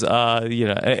this was,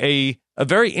 a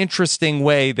very interesting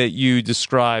way that you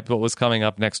described what was coming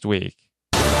up next week.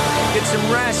 Get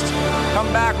some rest.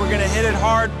 Come back. We're going to hit it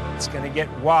hard. It's going to get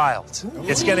wild.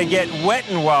 It's going to get wet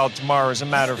and wild tomorrow, as a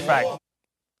matter of fact.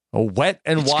 A wet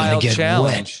and It's gonna wild get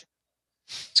challenge.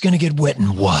 It's going to get wet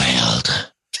and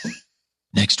wild.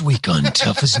 Next week on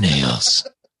Tough as Nails.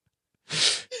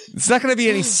 It's not going to be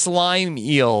any slime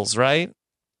eels, right?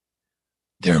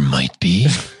 There might be.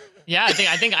 Yeah, I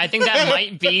think that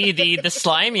might be the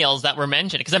slime eels that were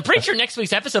mentioned, because I'm pretty sure next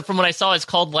week's episode, from what I saw, is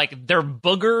called like they're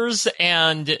boogers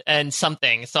and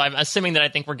something. So I'm assuming that I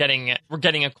think we're getting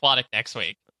aquatic next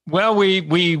week. Well, we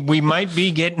might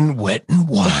be getting Wet and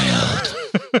wild.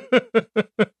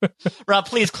 Rob,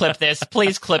 please clip this.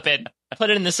 Please clip it. Put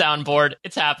it in the soundboard.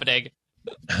 It's happening.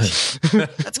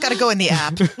 That's got to go in the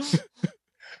app.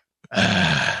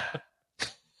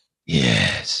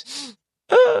 Yes.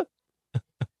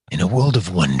 In a world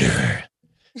of wonder.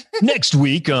 next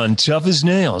week on Tough as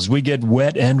Nails. We get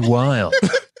wet and wild.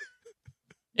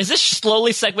 Is this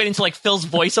slowly segueing into like Phil's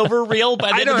voiceover reel by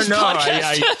the I end of don't this know.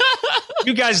 podcast?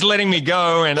 You guys letting me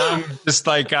go, and I'm just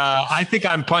like, I think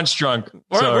I'm punch drunk.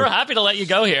 So- We're happy to let you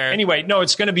go here. Anyway, no,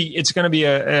 it's gonna be it's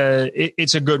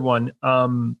a good one.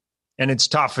 And it's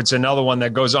tough. It's another one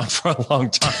that goes on for a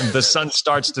long time. The sun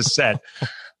starts to set.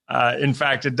 In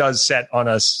fact, it does set on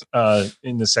us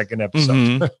in the second episode.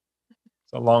 Mhm.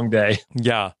 It's a long day.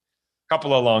 Yeah.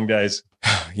 Couple of long days.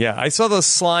 Yeah. I saw those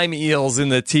slime eels in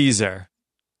the teaser.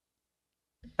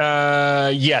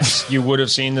 Yes, you would have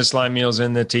seen the slime eels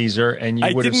in the teaser, and you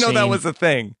I would have didn't know seen that was a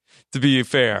thing, to be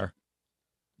fair.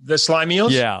 the slime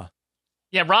eels. Yeah.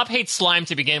 Yeah, Rob hates slime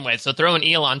to begin with, so throw an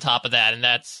eel on top of that, and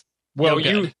that's Well, no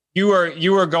good. You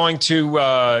are going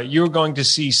to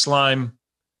see slime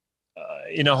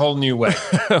in a whole new way.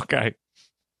 Okay.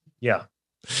 Yeah,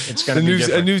 it's going to be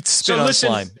different. A new spin on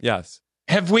slime. Yes.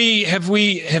 Have we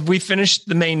finished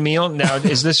the main meal? Now,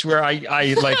 is this where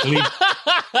I like leave?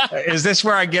 Is this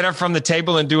where I get up from the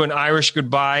table and do an Irish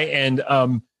goodbye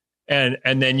and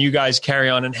then you guys carry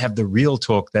on and have the real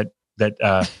talk that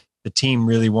the team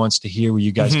really wants to hear, where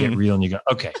you guys get real and you go,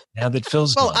 okay, now that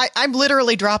Phil's Well, gone. I'm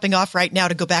literally dropping off right now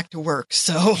to go back to work.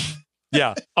 So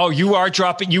Yeah. Oh, you are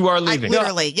dropping. You are leaving.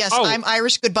 literally, yes. Oh. I'm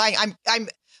Irish goodbye.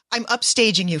 I'm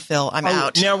upstaging you, Phil. I'm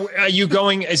out. Now, are you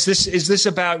going? Is this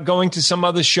about going to some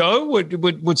other show?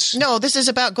 What's No, this is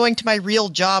about going to my real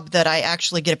job that I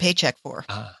actually get a paycheck for.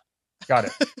 Got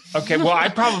it. Okay. Well, I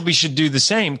probably should do the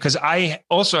same because I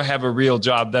also have a real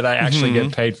job that I actually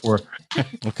get paid for.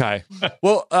 Okay.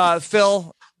 Well,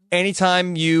 Phil,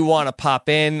 anytime you want to pop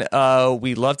in,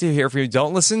 we'd love to hear from you.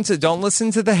 Don't listen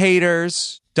to the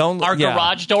haters. Our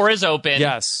garage door is open.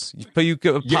 Yes, but you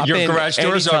could pop Your in garage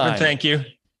door is anytime. open. Thank you.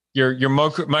 Your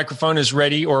microphone is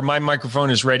ready, or my microphone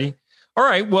is ready. All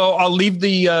right. Well, I'll leave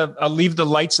the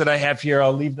lights that I have here.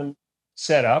 I'll leave them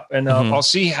set up, and I'll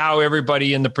see how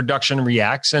everybody in the production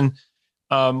reacts, and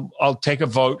I'll take a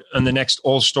vote on the next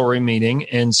all-story meeting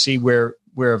and see where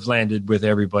I've landed with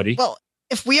everybody. Well,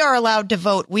 if we are allowed to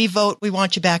vote. We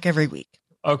want you back every week.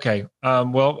 Okay.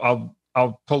 Well,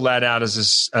 I'll pull that out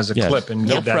as a clip and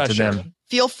give that to them.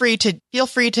 Feel free to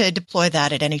deploy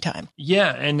that at any time.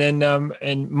 Yeah, and then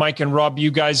and Mike and Rob, you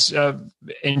guys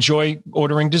enjoy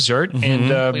ordering dessert,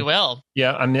 and We will.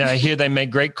 Yeah, I mean, I hear they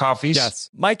make great coffees. Yes,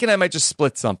 Mike and I might just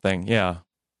split something. Yeah.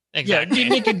 Exactly.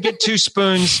 Yeah, you could get 2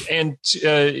 spoons and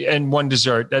one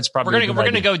dessert. That's probably We're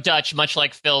gonna go Dutch, much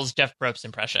like Phil's Jeff Probst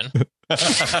impression. I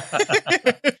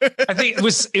think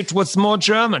it was more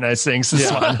German. I think this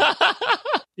one.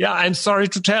 Yeah, I'm sorry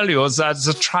to tell you that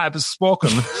the tribe has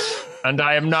spoken, and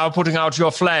I am now putting out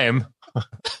your flame.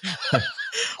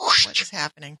 What is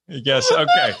happening? Yes.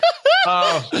 Okay.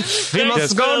 We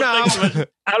must go now.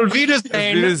 Auf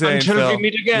Wiedersehen until Phil. we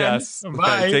meet again. Yes.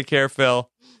 Bye. Okay, take care, Phil.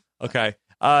 Okay.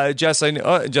 Jess, I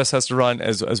know Jess has to run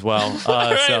as well.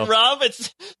 All right, so Rob,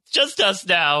 it's just us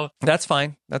now. that's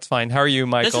fine. That's fine. How are you,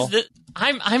 Michael?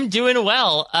 I'm doing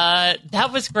well.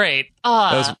 That was great.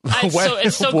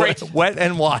 It's so great. Wet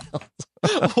and wild.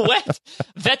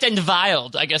 Vet and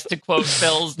wild, I guess, to quote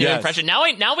Phil's new impression. Now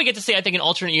we get to see, I think, an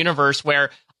alternate universe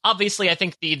where obviously I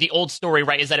think the old story,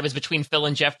 right, is that it was between Phil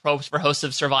and Jeff Probst for hosts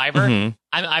of Survivor. Mm-hmm.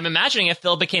 I'm imagining if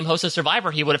Phil became host of Survivor,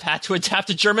 he would have had to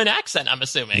adapt a German accent, I'm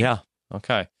assuming. Yeah.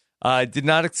 Okay. I did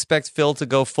not expect Phil to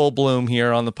go full bloom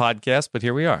here on the podcast, but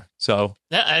here we are. So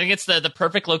Yeah, I think it's the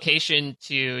perfect location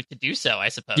to do so, I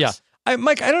suppose. yeah.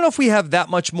 Mike, I don't know if we have that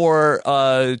much more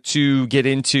to get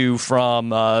into from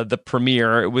the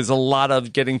premiere. It was a lot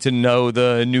of getting to know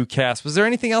the new cast. Was there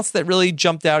anything else that really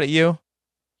jumped out at you?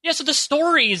 Yeah, so the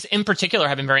stories in particular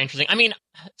have been very interesting. I mean,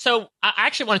 so I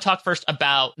actually want to talk first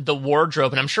about the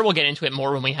wardrobe, and I'm sure we'll get into it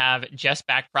more when we have Jess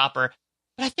back proper.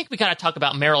 But I think we got to talk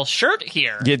about Meryl's shirt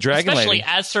here. Yeah, Dragon Especially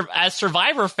Lady. as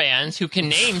Survivor fans who can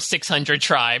name 600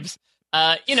 tribes.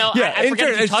 I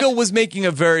and Phil was making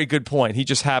a very good point. He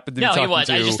just happened to be talking he was.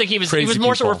 to I just think he was crazy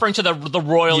more so people. referring to the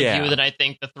royal Yeah. you than I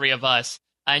think the three of us.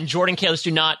 And Jordan Kalis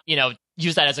do not,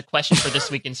 use that as a question for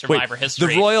this week in Survivor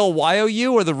history. The royal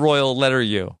YOU or the royal letter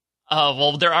U? Oh,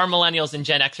 well, there are millennials and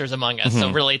Gen Xers among us,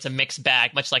 so really it's a mixed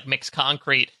bag, much like mixed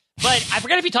concrete. But I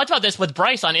forgot if you talked about this with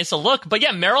Bryce on It's a Look, but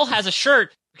yeah, Meryl has a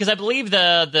shirt because I believe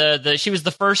she was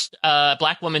the first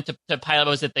black woman to pilot,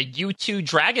 was it the U2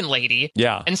 Dragon Lady?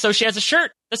 Yeah. And so she has a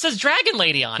shirt that says Dragon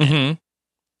Lady on it.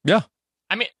 Mm-hmm. Yeah.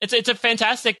 I mean, it's a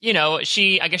fantastic,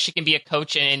 I guess she can be a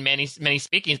coach in many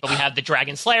speakings, but we have the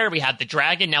Dragon Slayer, we have the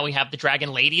Dragon, now we have the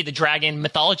Dragon Lady. The Dragon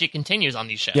mythology continues on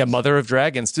these shows. Yeah, Mother of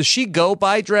Dragons. Does she go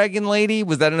by Dragon Lady?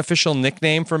 Was that an official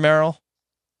nickname for Meryl?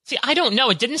 See, I don't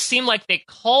know. It didn't seem like they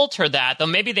called her that, though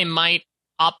maybe they might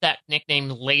opt that nickname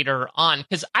later on,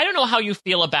 because I don't know how you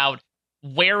feel about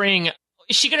wearing...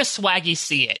 Is she going to swaggy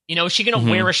see it? Is she going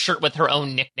to wear a shirt with her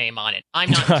own nickname on it?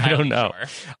 I'm not entirely I don't know.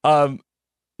 sure.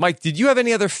 Mike, did you have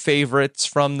any other favorites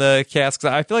from the cast?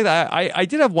 Because I feel like I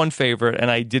did have one favorite, and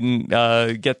I didn't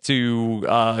get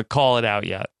to call it out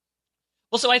yet.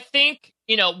 Well, so I think,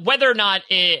 whether or not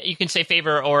you can say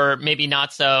favor or maybe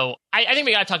not so, I think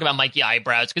we got to talk about Mikey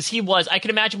Eyebrows, because I can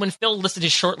imagine when Phil listed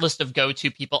his short list of go-to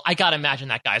people, I got to imagine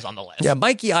that guy's on the list. Yeah,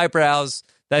 Mikey Eyebrows.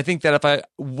 I think that if I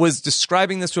was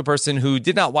describing this to a person who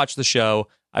did not watch the show,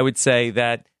 I would say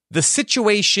that the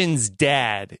situation's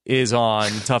dad is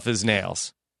on Tough as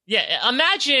Nails. Yeah,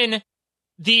 imagine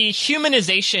the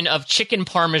humanization of chicken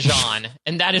parmesan,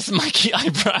 and that is Mikey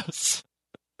Eyebrows.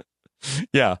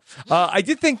 Yeah. I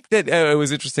did think that it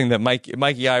was interesting that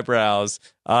Mikey Eyebrows,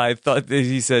 I thought that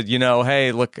he said,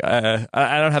 hey, look, I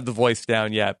don't have the voice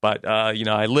down yet, but,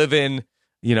 I live in,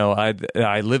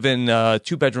 I live in a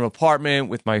 2-bedroom apartment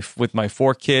with my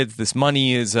 4 kids. This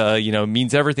money is,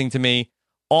 means everything to me.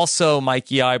 Also,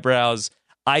 Mikey Eyebrows,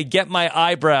 I get my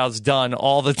eyebrows done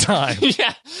all the time.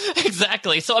 Yeah,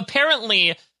 exactly. So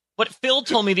apparently, what Phil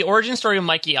told me, the origin story of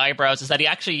Mikey Eyebrows is that he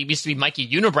actually used to be Mikey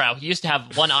Unibrow. He used to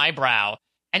have one eyebrow,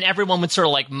 and everyone would sort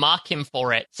of like mock him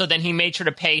for it. So then he made sure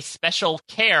to pay special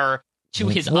care to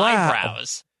his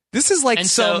eyebrows. This is like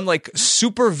some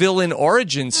super villain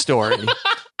origin story.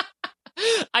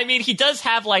 I mean, he does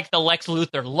have like the Lex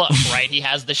Luthor look, right? He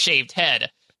has the shaved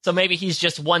head. So maybe he's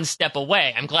just one step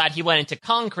away. I'm glad he went into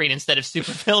concrete instead of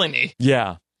super villainy.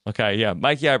 Yeah. Okay, yeah.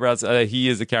 Mikey Eyebrows, he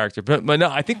is a character. But no,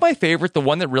 I think my favorite, the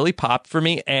one that really popped for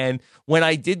me, and when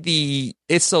I did the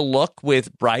It's a Look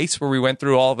with Bryce, where we went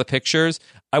through all the pictures,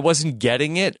 I wasn't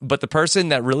getting it, but the person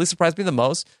that really surprised me the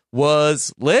most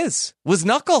was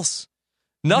Knuckles.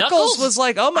 Knuckles was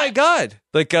like, oh my God.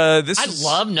 Like, I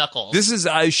love Knuckles. This is,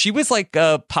 she was like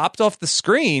popped off the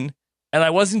screen, and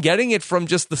I wasn't getting it from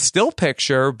just the still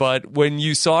picture, but when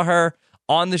you saw her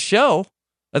on the show,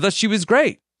 I thought she was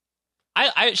great.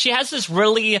 She has this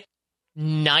really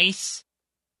nice,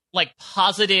 like,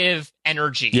 positive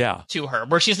energy to her,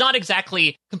 where she's not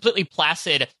exactly completely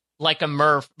placid like a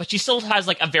Murph, but she still has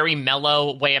like a very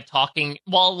mellow way of talking.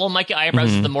 While Mikey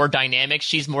Eyebrows is the more dynamic,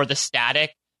 she's more the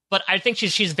static. But I think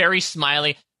she's very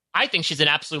smiley. I think she's an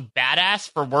absolute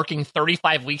badass for working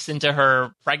 35 weeks into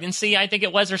her pregnancy, I think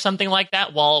it was, or something like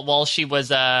that, while she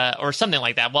was, or something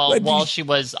like that, while she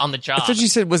was on the job. I thought you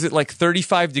said, was it like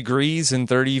 35 degrees and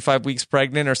 35 weeks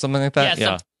pregnant or something like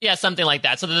that? Yeah, something like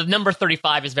that. So the number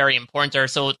 35 is very important to her.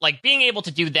 So like being able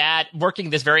to do that,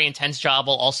 working this very intense job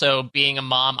while also being a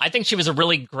mom, I think she was a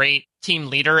really great team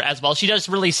leader as well. She does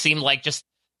really seem like just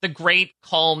the great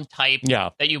calm type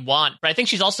that you want, but I think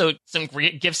she's also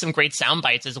gives some great sound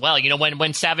bites as well.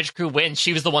 When Savage Crew wins,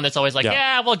 she was the one that's always like,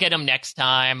 we'll get him next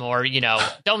time, or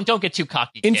don't get too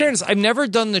cocky. In fairness, I've never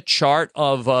done the chart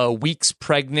of weeks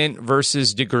pregnant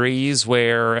versus degrees,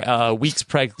 where weeks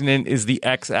pregnant is the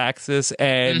x-axis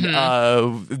and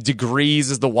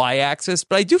degrees is the y-axis.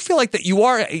 But I do feel like that you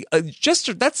are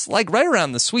that's like right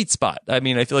around the sweet spot. I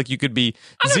mean, I feel like you could be.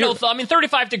 I don't know. I mean,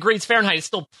 35 degrees Fahrenheit is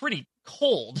still pretty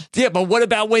cold. Yeah, but what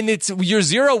about when you're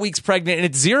 0 weeks pregnant and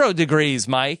it's 0 degrees,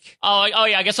 Mike? Oh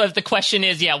yeah, I guess so. If the question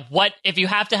is, what if you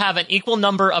have to have an equal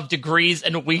number of degrees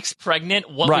and weeks pregnant,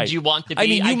 what would you want to be? I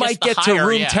mean, you might get to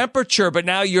room temperature, but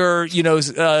now you're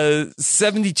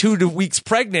 72 weeks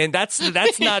pregnant.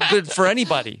 That's not good for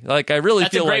anybody. Like, I really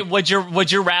feel like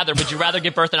would you rather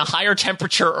give birth in a higher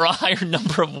temperature or a higher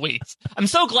number of weeks? I'm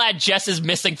so glad Jess is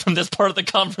missing from this part of the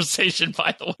conversation,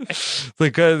 by the way.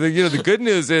 Because the good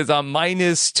news is I'm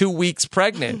minus 2 weeks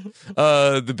pregnant.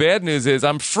 The bad news is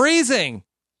I'm freezing.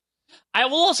 I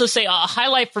will also say a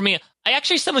highlight for me,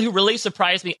 someone who really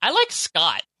surprised me, I like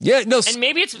Scott. Yeah, no. And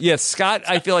maybe it's... Yeah, Scott,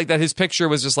 I feel like that his picture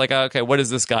was just like, okay, what is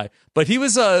this guy? But he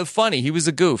was funny. He was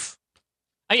a goof.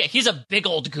 Oh, yeah, he's a big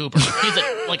old goober. He's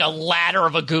like a ladder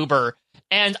of a goober.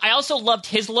 And I also loved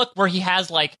his look where he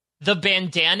has like the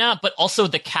bandana, but also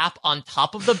the cap on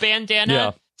top of the bandana.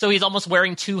 Yeah. So he's almost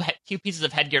wearing two pieces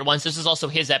of headgear at once. This is also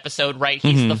his episode, right?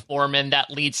 He's the foreman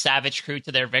that leads Savage Crew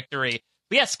to their victory.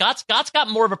 But yeah, Scott's got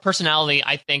more of a personality,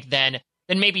 I think, than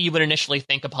maybe you would initially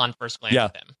think upon first glance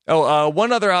at him. Oh,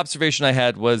 one other observation I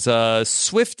had was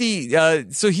Swifty.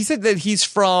 So he said that he's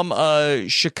from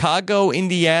Chicago,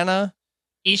 Indiana.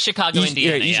 East Chicago,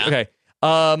 Indiana, yeah. Okay.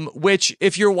 Which,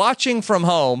 if you're watching from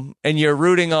home and you're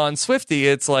rooting on Swifty,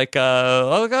 it's like,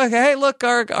 okay, hey, look,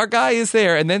 our guy is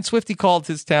there. And then Swifty called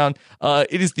his town,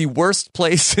 it is the worst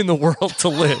place in the world to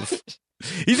live.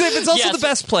 He said it's also the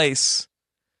best place,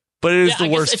 but it is the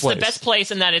worst place. It's the best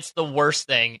place in that it's the worst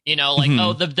thing.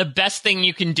 The best thing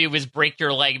you can do is break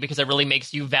your leg because it really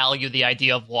makes you value the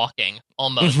idea of walking,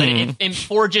 almost. It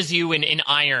forges you in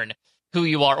iron who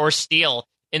you are, or steel.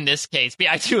 In this case, but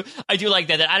I do like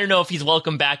that. I don't know if he's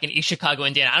welcome back in East Chicago,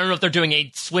 Indiana. I don't know if they're doing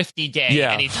a Swifty day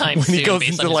anytime when soon. He goes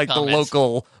into like comments. The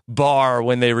local bar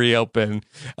when they reopen,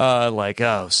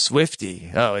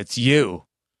 Swifty, it's you.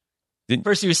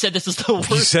 First, you said this is the worst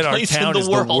you said our place town in the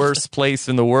world. The worst place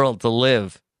in the world to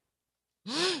live.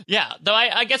 Yeah, though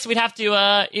I guess we'd have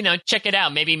to check it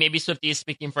out. Maybe Swifty is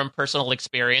speaking from personal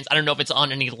experience. I don't know if it's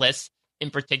on any lists in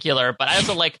particular, but I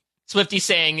also like Swifty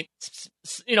saying,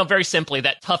 very simply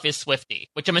that Tough is Swifty,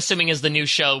 which I'm assuming is the new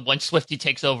show once Swifty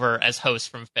takes over as host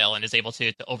from Phil and is able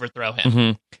to overthrow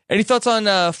him. Any thoughts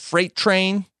on Freight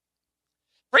Train?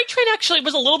 Freight Train actually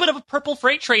was a little bit of a purple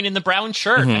Freight Train in the brown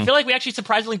shirt. I feel like we actually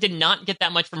surprisingly did not get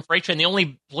that much from Freight Train. The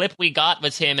only blip we got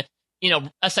was him,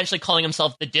 essentially calling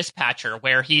himself the dispatcher,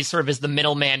 where he sort of is the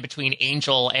middleman between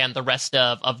Angel and the rest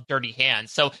of Dirty Hands.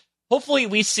 So hopefully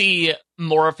we see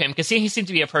more of him, because he seemed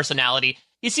to be a personality.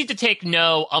 He seemed to take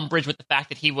no umbrage with the fact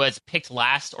that he was picked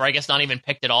last, or I guess not even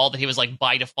picked at all, that he was like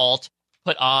by default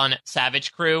put on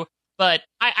Savage Crew. But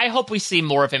I hope we see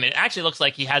more of him. It actually looks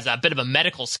like he has a bit of a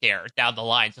medical scare down the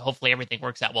line, so hopefully everything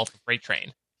works out well for Freight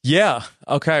Train. Yeah.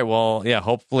 Okay. Well, yeah,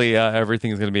 hopefully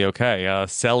everything's going to be okay.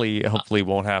 Selly hopefully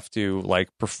won't have to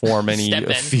perform any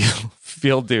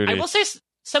field duty. I will say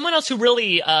someone else who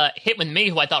really hit with me,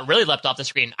 who I thought really leapt off the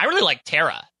screen. I really like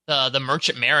Tara, the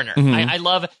Merchant Mariner. I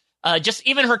love just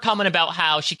even her comment about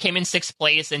how she came in 6th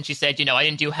place and she said, I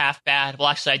didn't do half bad. Well,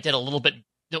 actually, I did a little bit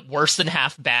worse than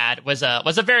half bad. Was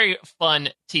a very fun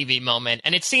TV moment.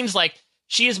 And it seems like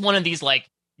she is one of these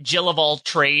Jill of all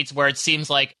trades, where it seems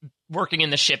like working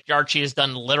in the shipyard, she has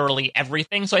done literally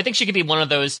everything. So I think she could be one of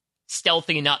those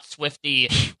stealthy, not swifty,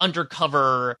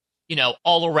 undercover,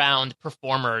 all around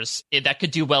performers that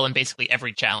could do well in basically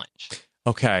every challenge.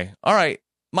 Okay. All right.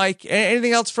 Mike,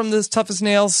 anything else from this Tough as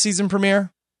Nails season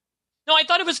premiere? No, I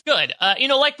thought it was good.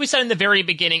 Like we said in the very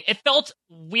beginning, it felt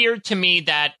weird to me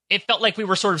that it felt like we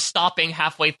were sort of stopping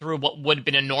halfway through what would have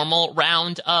been a normal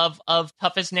round of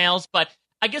Tough as Nails. But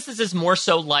I guess this is more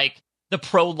so like the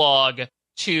prologue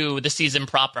to the season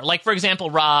proper. Like, for example,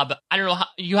 Rob, I don't know how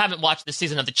you haven't watched the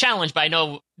season of the challenge, but I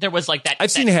know there was that. I've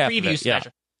seen half preview of it,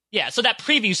 special. Yeah, so that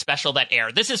preview special that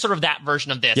aired. This is sort of that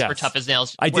version of this for Tough as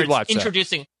Nails. I did watch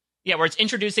introducing. Yeah, where it's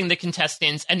introducing the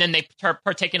contestants, and then they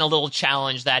partake in a little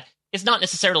challenge that is not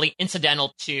necessarily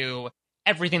incidental to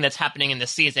everything that's happening in the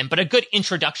season, but a good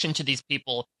introduction to these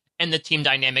people and the team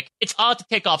dynamic. It's odd to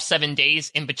take off 7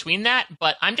 days in between that,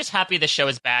 but I'm just happy the show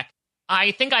is back.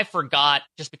 I think I forgot,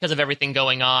 just because of everything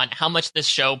going on, how much this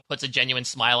show puts a genuine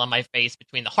smile on my face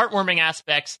between the heartwarming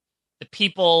aspects, the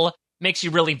people, makes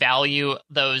you really value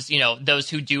those, those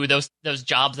who do those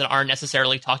jobs that aren't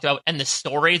necessarily talked about, and the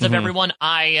stories of everyone.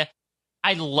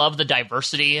 I love the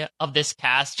diversity of this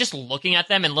cast. Just looking at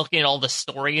them and looking at all the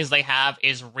stories they have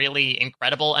is really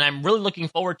incredible. And I'm really looking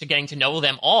forward to getting to know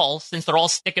them all, since they're all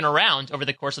sticking around over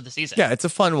the course of the season. Yeah, it's a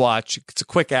fun watch. It's a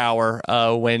quick hour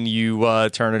when you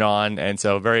turn it on. And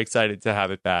so very excited to have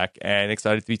it back, and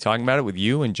excited to be talking about it with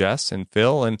you and Jess and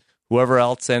Phil and whoever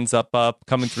else ends up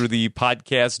coming through the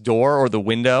podcast door or the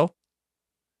window.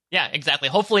 Yeah, exactly.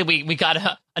 Hopefully we got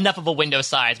enough of a window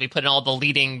size. We put in all the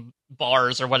leading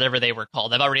bars or whatever they were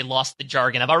called. I've already lost the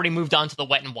jargon. I've already moved on to the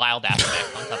Wet and Wild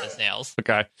aspect on Tough as Nails.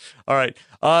 Okay. All right.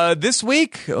 This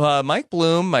week, Mike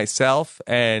Bloom, myself,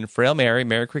 and Frail Mary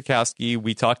Krakowski,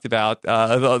 we talked about,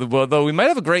 though we might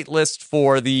have a great list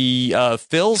for the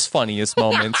Phil's funniest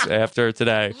moments after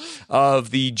today,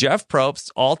 of the Jeff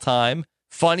Probst all-time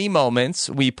funny moments.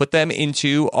 We put them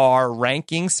into our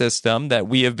ranking system that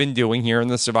we have been doing here in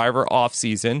the Survivor off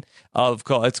season.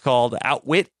 It's called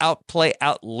Outwit, Outplay,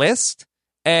 Outlist,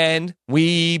 and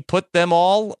we put them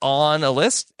all on a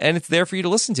list, and it's there for you to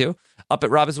listen to up at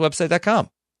robinswebsite.com.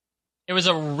 It was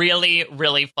a really,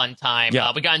 really fun time.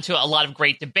 Yeah. We got into a lot of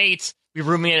great debates. We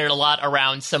ruminated a lot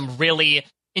around some really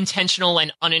intentional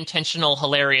and unintentional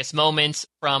hilarious moments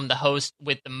from the host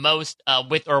with the most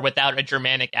with or without a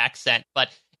Germanic accent. But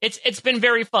it's been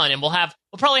very fun, and we'll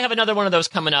probably have another one of those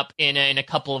coming up in a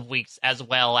couple of weeks, as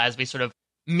well as we sort of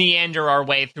meander our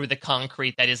way through the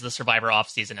concrete that is the Survivor off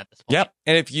season at this point. Yep.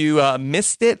 And if you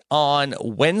missed it on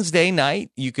Wednesday night,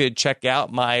 you could check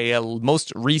out my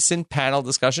most recent panel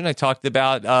discussion. I talked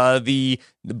about the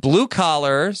blue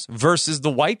collars versus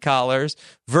the white collars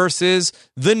versus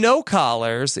the no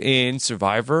collars in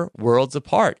Survivor Worlds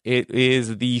Apart. It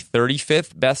is the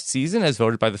 35th best season as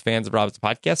voted by the fans of Robin's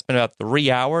podcast. Spent about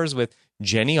 3 hours with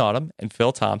Jenny Autumn and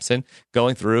Phil Thompson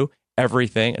going through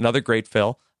everything. Another great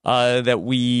Phil. That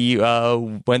we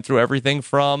went through everything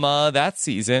from that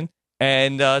season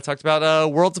and talked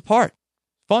about Worlds Apart.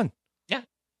 Fun. Yeah.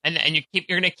 And you're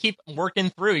going to keep working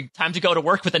through. Time to go to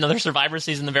work with another Survivor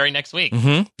season the very next week.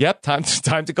 Mm-hmm. Yep.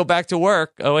 Time to go back to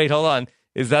work. Oh, wait, hold on.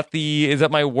 Is that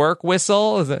my work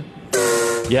whistle? Is it?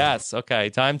 Yes. Okay.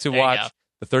 Time to watch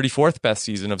the 34th best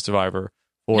season of Survivor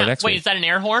for next week. Wait, is that an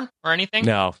air horn or anything?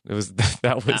 No, that was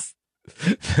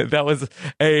that was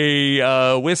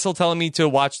a whistle telling me to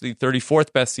watch the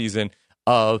 34th best season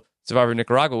of Survivor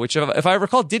Nicaragua, which, if I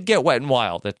recall, did get wet and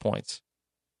wild at points.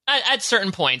 At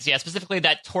certain points, yeah. Specifically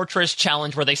that torturous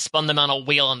challenge where they spun them on a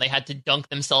wheel and they had to dunk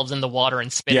themselves in the water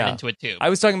and spin it into a tube. I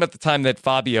was talking about the time that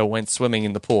Fabio went swimming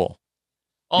in the pool.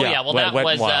 Oh, yeah. Well, that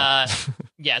was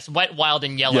Yes, Wet, Wild,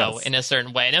 and Yellow Yes. in a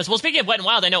certain way. And well, speaking of Wet and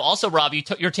Wild, I know also, Rob,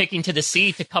 you're taking to the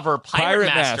sea to cover Pirate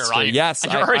Master on Yes,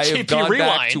 on your I have RHAP gone Rewind.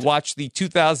 back to watch the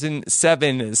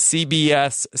 2007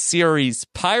 CBS series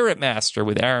Pirate Master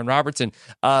with Aaron Robertson.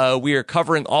 We are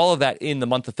covering all of that in the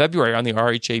month of February on the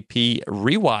RHAP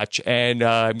Rewatch, and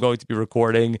I'm going to be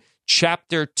recording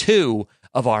Chapter 2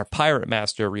 of our Pirate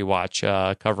Master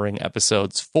Rewatch, covering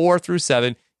episodes 4 through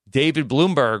 7. David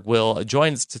Bloomberg will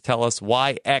join us to tell us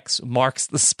why X marks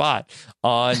the spot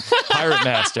on Pirate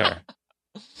Master.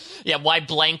 Yeah, why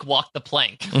blank walk the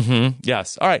plank? Mm-hmm.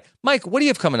 Yes. All right, Mike, what do you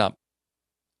have coming up?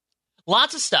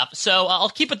 Lots of stuff. So I'll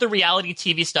keep with the reality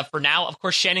TV stuff for now. Of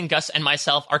course, Shannon, Gus, and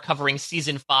myself are covering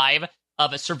season 5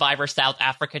 of Survivor South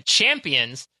Africa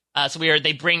Champions.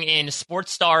 They bring in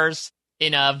sports stars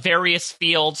in various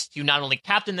fields to not only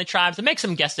captain the tribes, but make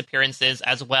some guest appearances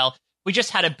as well. We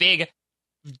just had a big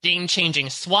game-changing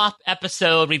swap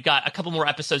episode. We've got a couple more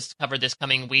episodes to cover this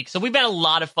coming week. So we've had a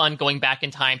lot of fun going back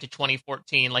in time to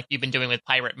 2014, like you've been doing with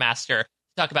Pirate Master, to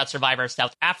talk about Survivor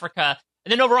South Africa.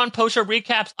 And then over on Post-Show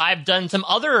Recaps, I've done some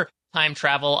other time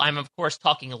travel. I'm, of course,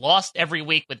 talking Lost every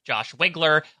week with Josh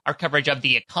Wigler. Our coverage of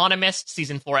The Economist,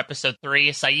 Season 4, Episode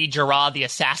 3. Saeed Jarrah, the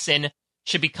Assassin,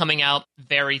 should be coming out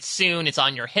very soon. It's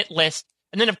on your hit list.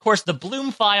 And then, of course, The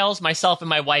Bloom Files, myself and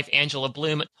my wife, Angela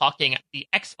Bloom, talking The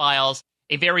X-Files,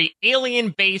 a very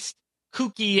alien-based,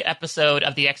 kooky episode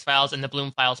of The X-Files and The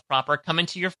Bloom Files proper, coming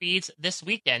to your feeds this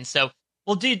weekend. So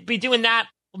we'll be doing that.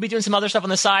 We'll be doing some other stuff on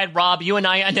the side. Rob, you and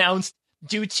I announced,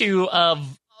 due to a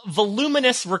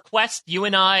voluminous request, you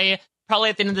and I, probably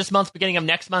at the end of this month, beginning of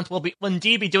next month, we'll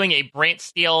indeed be doing a Brant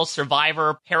Steele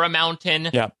Survivor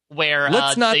Paramountain. Yeah. Where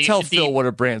let's not tell Phil what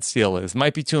a Brant Steele is.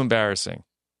 Might be too embarrassing.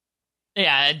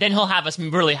 Yeah, then he'll have us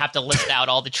really have to list out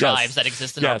all the tribes that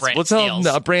exist in our Brant We'll Steeles.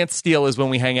 tell Brant Steele is when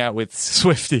we hang out with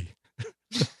Swifty.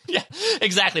 Yeah,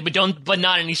 exactly. But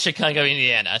not in East Chicago,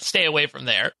 Indiana. Stay away from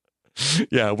there.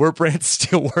 Yeah, we're Brant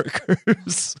Steele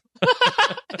workers.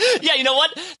 Yeah, you know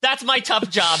what? That's my tough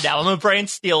job now. I'm a Brant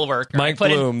Steele worker. Mike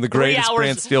Bloom, the greatest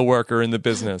Brant Steele worker in the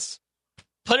business.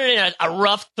 Put it in a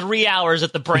rough 3 hours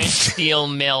at the Brant Steele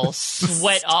mill.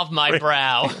 Sweat off my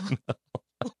brow.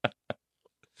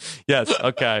 Yes,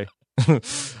 okay.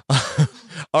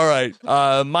 All right,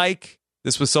 Mike,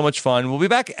 this was so much fun. We'll be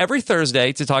back every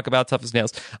Thursday to talk about Tough as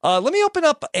Nails. Let me open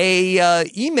up a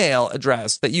email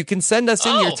address that you can send us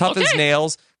in your Tough as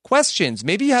Nails questions.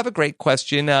 Maybe you have a great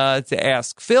question to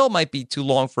ask Phil. Might be too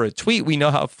long for a tweet. We know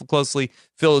how closely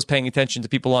Phil is paying attention to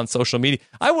people on social media.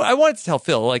 I wanted to tell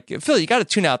Phil, Phil, you got to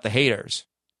tune out the haters.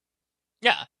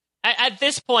 Yeah. At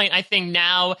this point, I think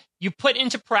now you put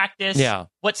into practice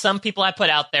what some people have put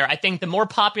out there. I think the more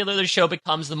popular the show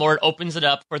becomes, the more it opens it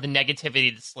up for the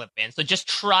negativity to slip in. So just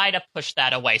try to push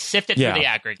that away. Sift it through the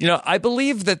aggregate. You know, I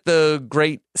believe that the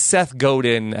great Seth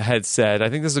Godin had said,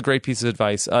 I think this is a great piece of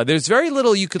advice, there's very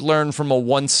little you could learn from a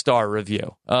 1-star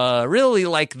review. Really,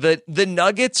 like the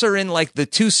nuggets are in like the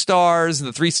 2 stars,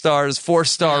 the 3 stars,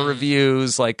 4-star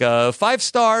reviews, like 5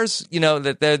 stars, you know,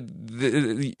 that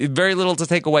very little to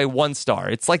take away 1 star.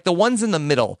 It's like the ones in the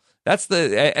middle. That's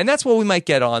what we might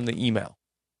get on the email.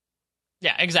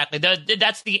 Yeah, exactly.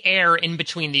 That's the air in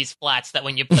between these flats that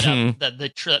when you put up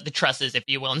the trusses, if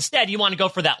you will. Instead, you want to go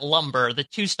for that lumber, the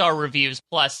 2-star reviews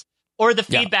plus, or the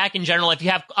feedback in general. If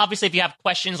you have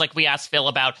questions like we asked Phil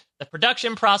about the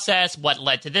production process, what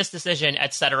led to this decision,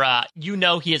 etc., you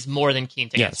know he is more than keen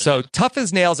to answer. So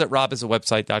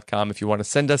toughaznails@robisawebsite.com if you want to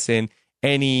send us in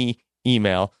any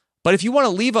email. But if you want to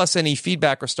leave us any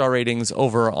feedback or star ratings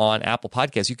over on Apple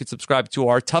Podcasts, you could subscribe to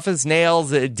our Tough as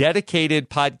Nails dedicated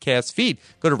podcast feed.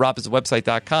 Go to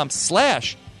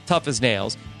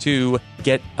robisawebsite.com/toughaznails to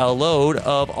get a load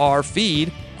of our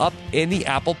feed up in the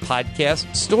Apple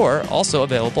Podcast Store, also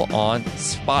available on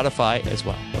Spotify as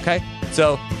well. Okay?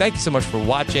 So thank you so much for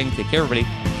watching. Take care, everybody.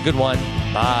 Good one.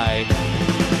 Bye.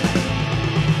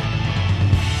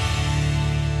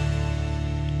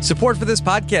 Support for this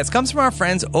podcast comes from our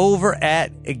friends over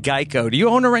at Geico. Do you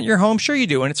own or rent your home? Sure you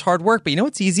do, and it's hard work, but you know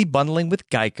it's easy bundling with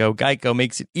Geico. Geico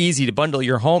makes it easy to bundle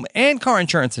your home and car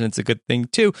insurance, and it's a good thing,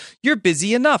 too. You're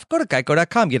busy enough. Go to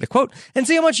geico.com, get a quote, and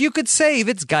see how much you could save.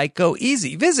 It's Geico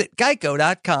easy. Visit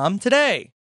geico.com today.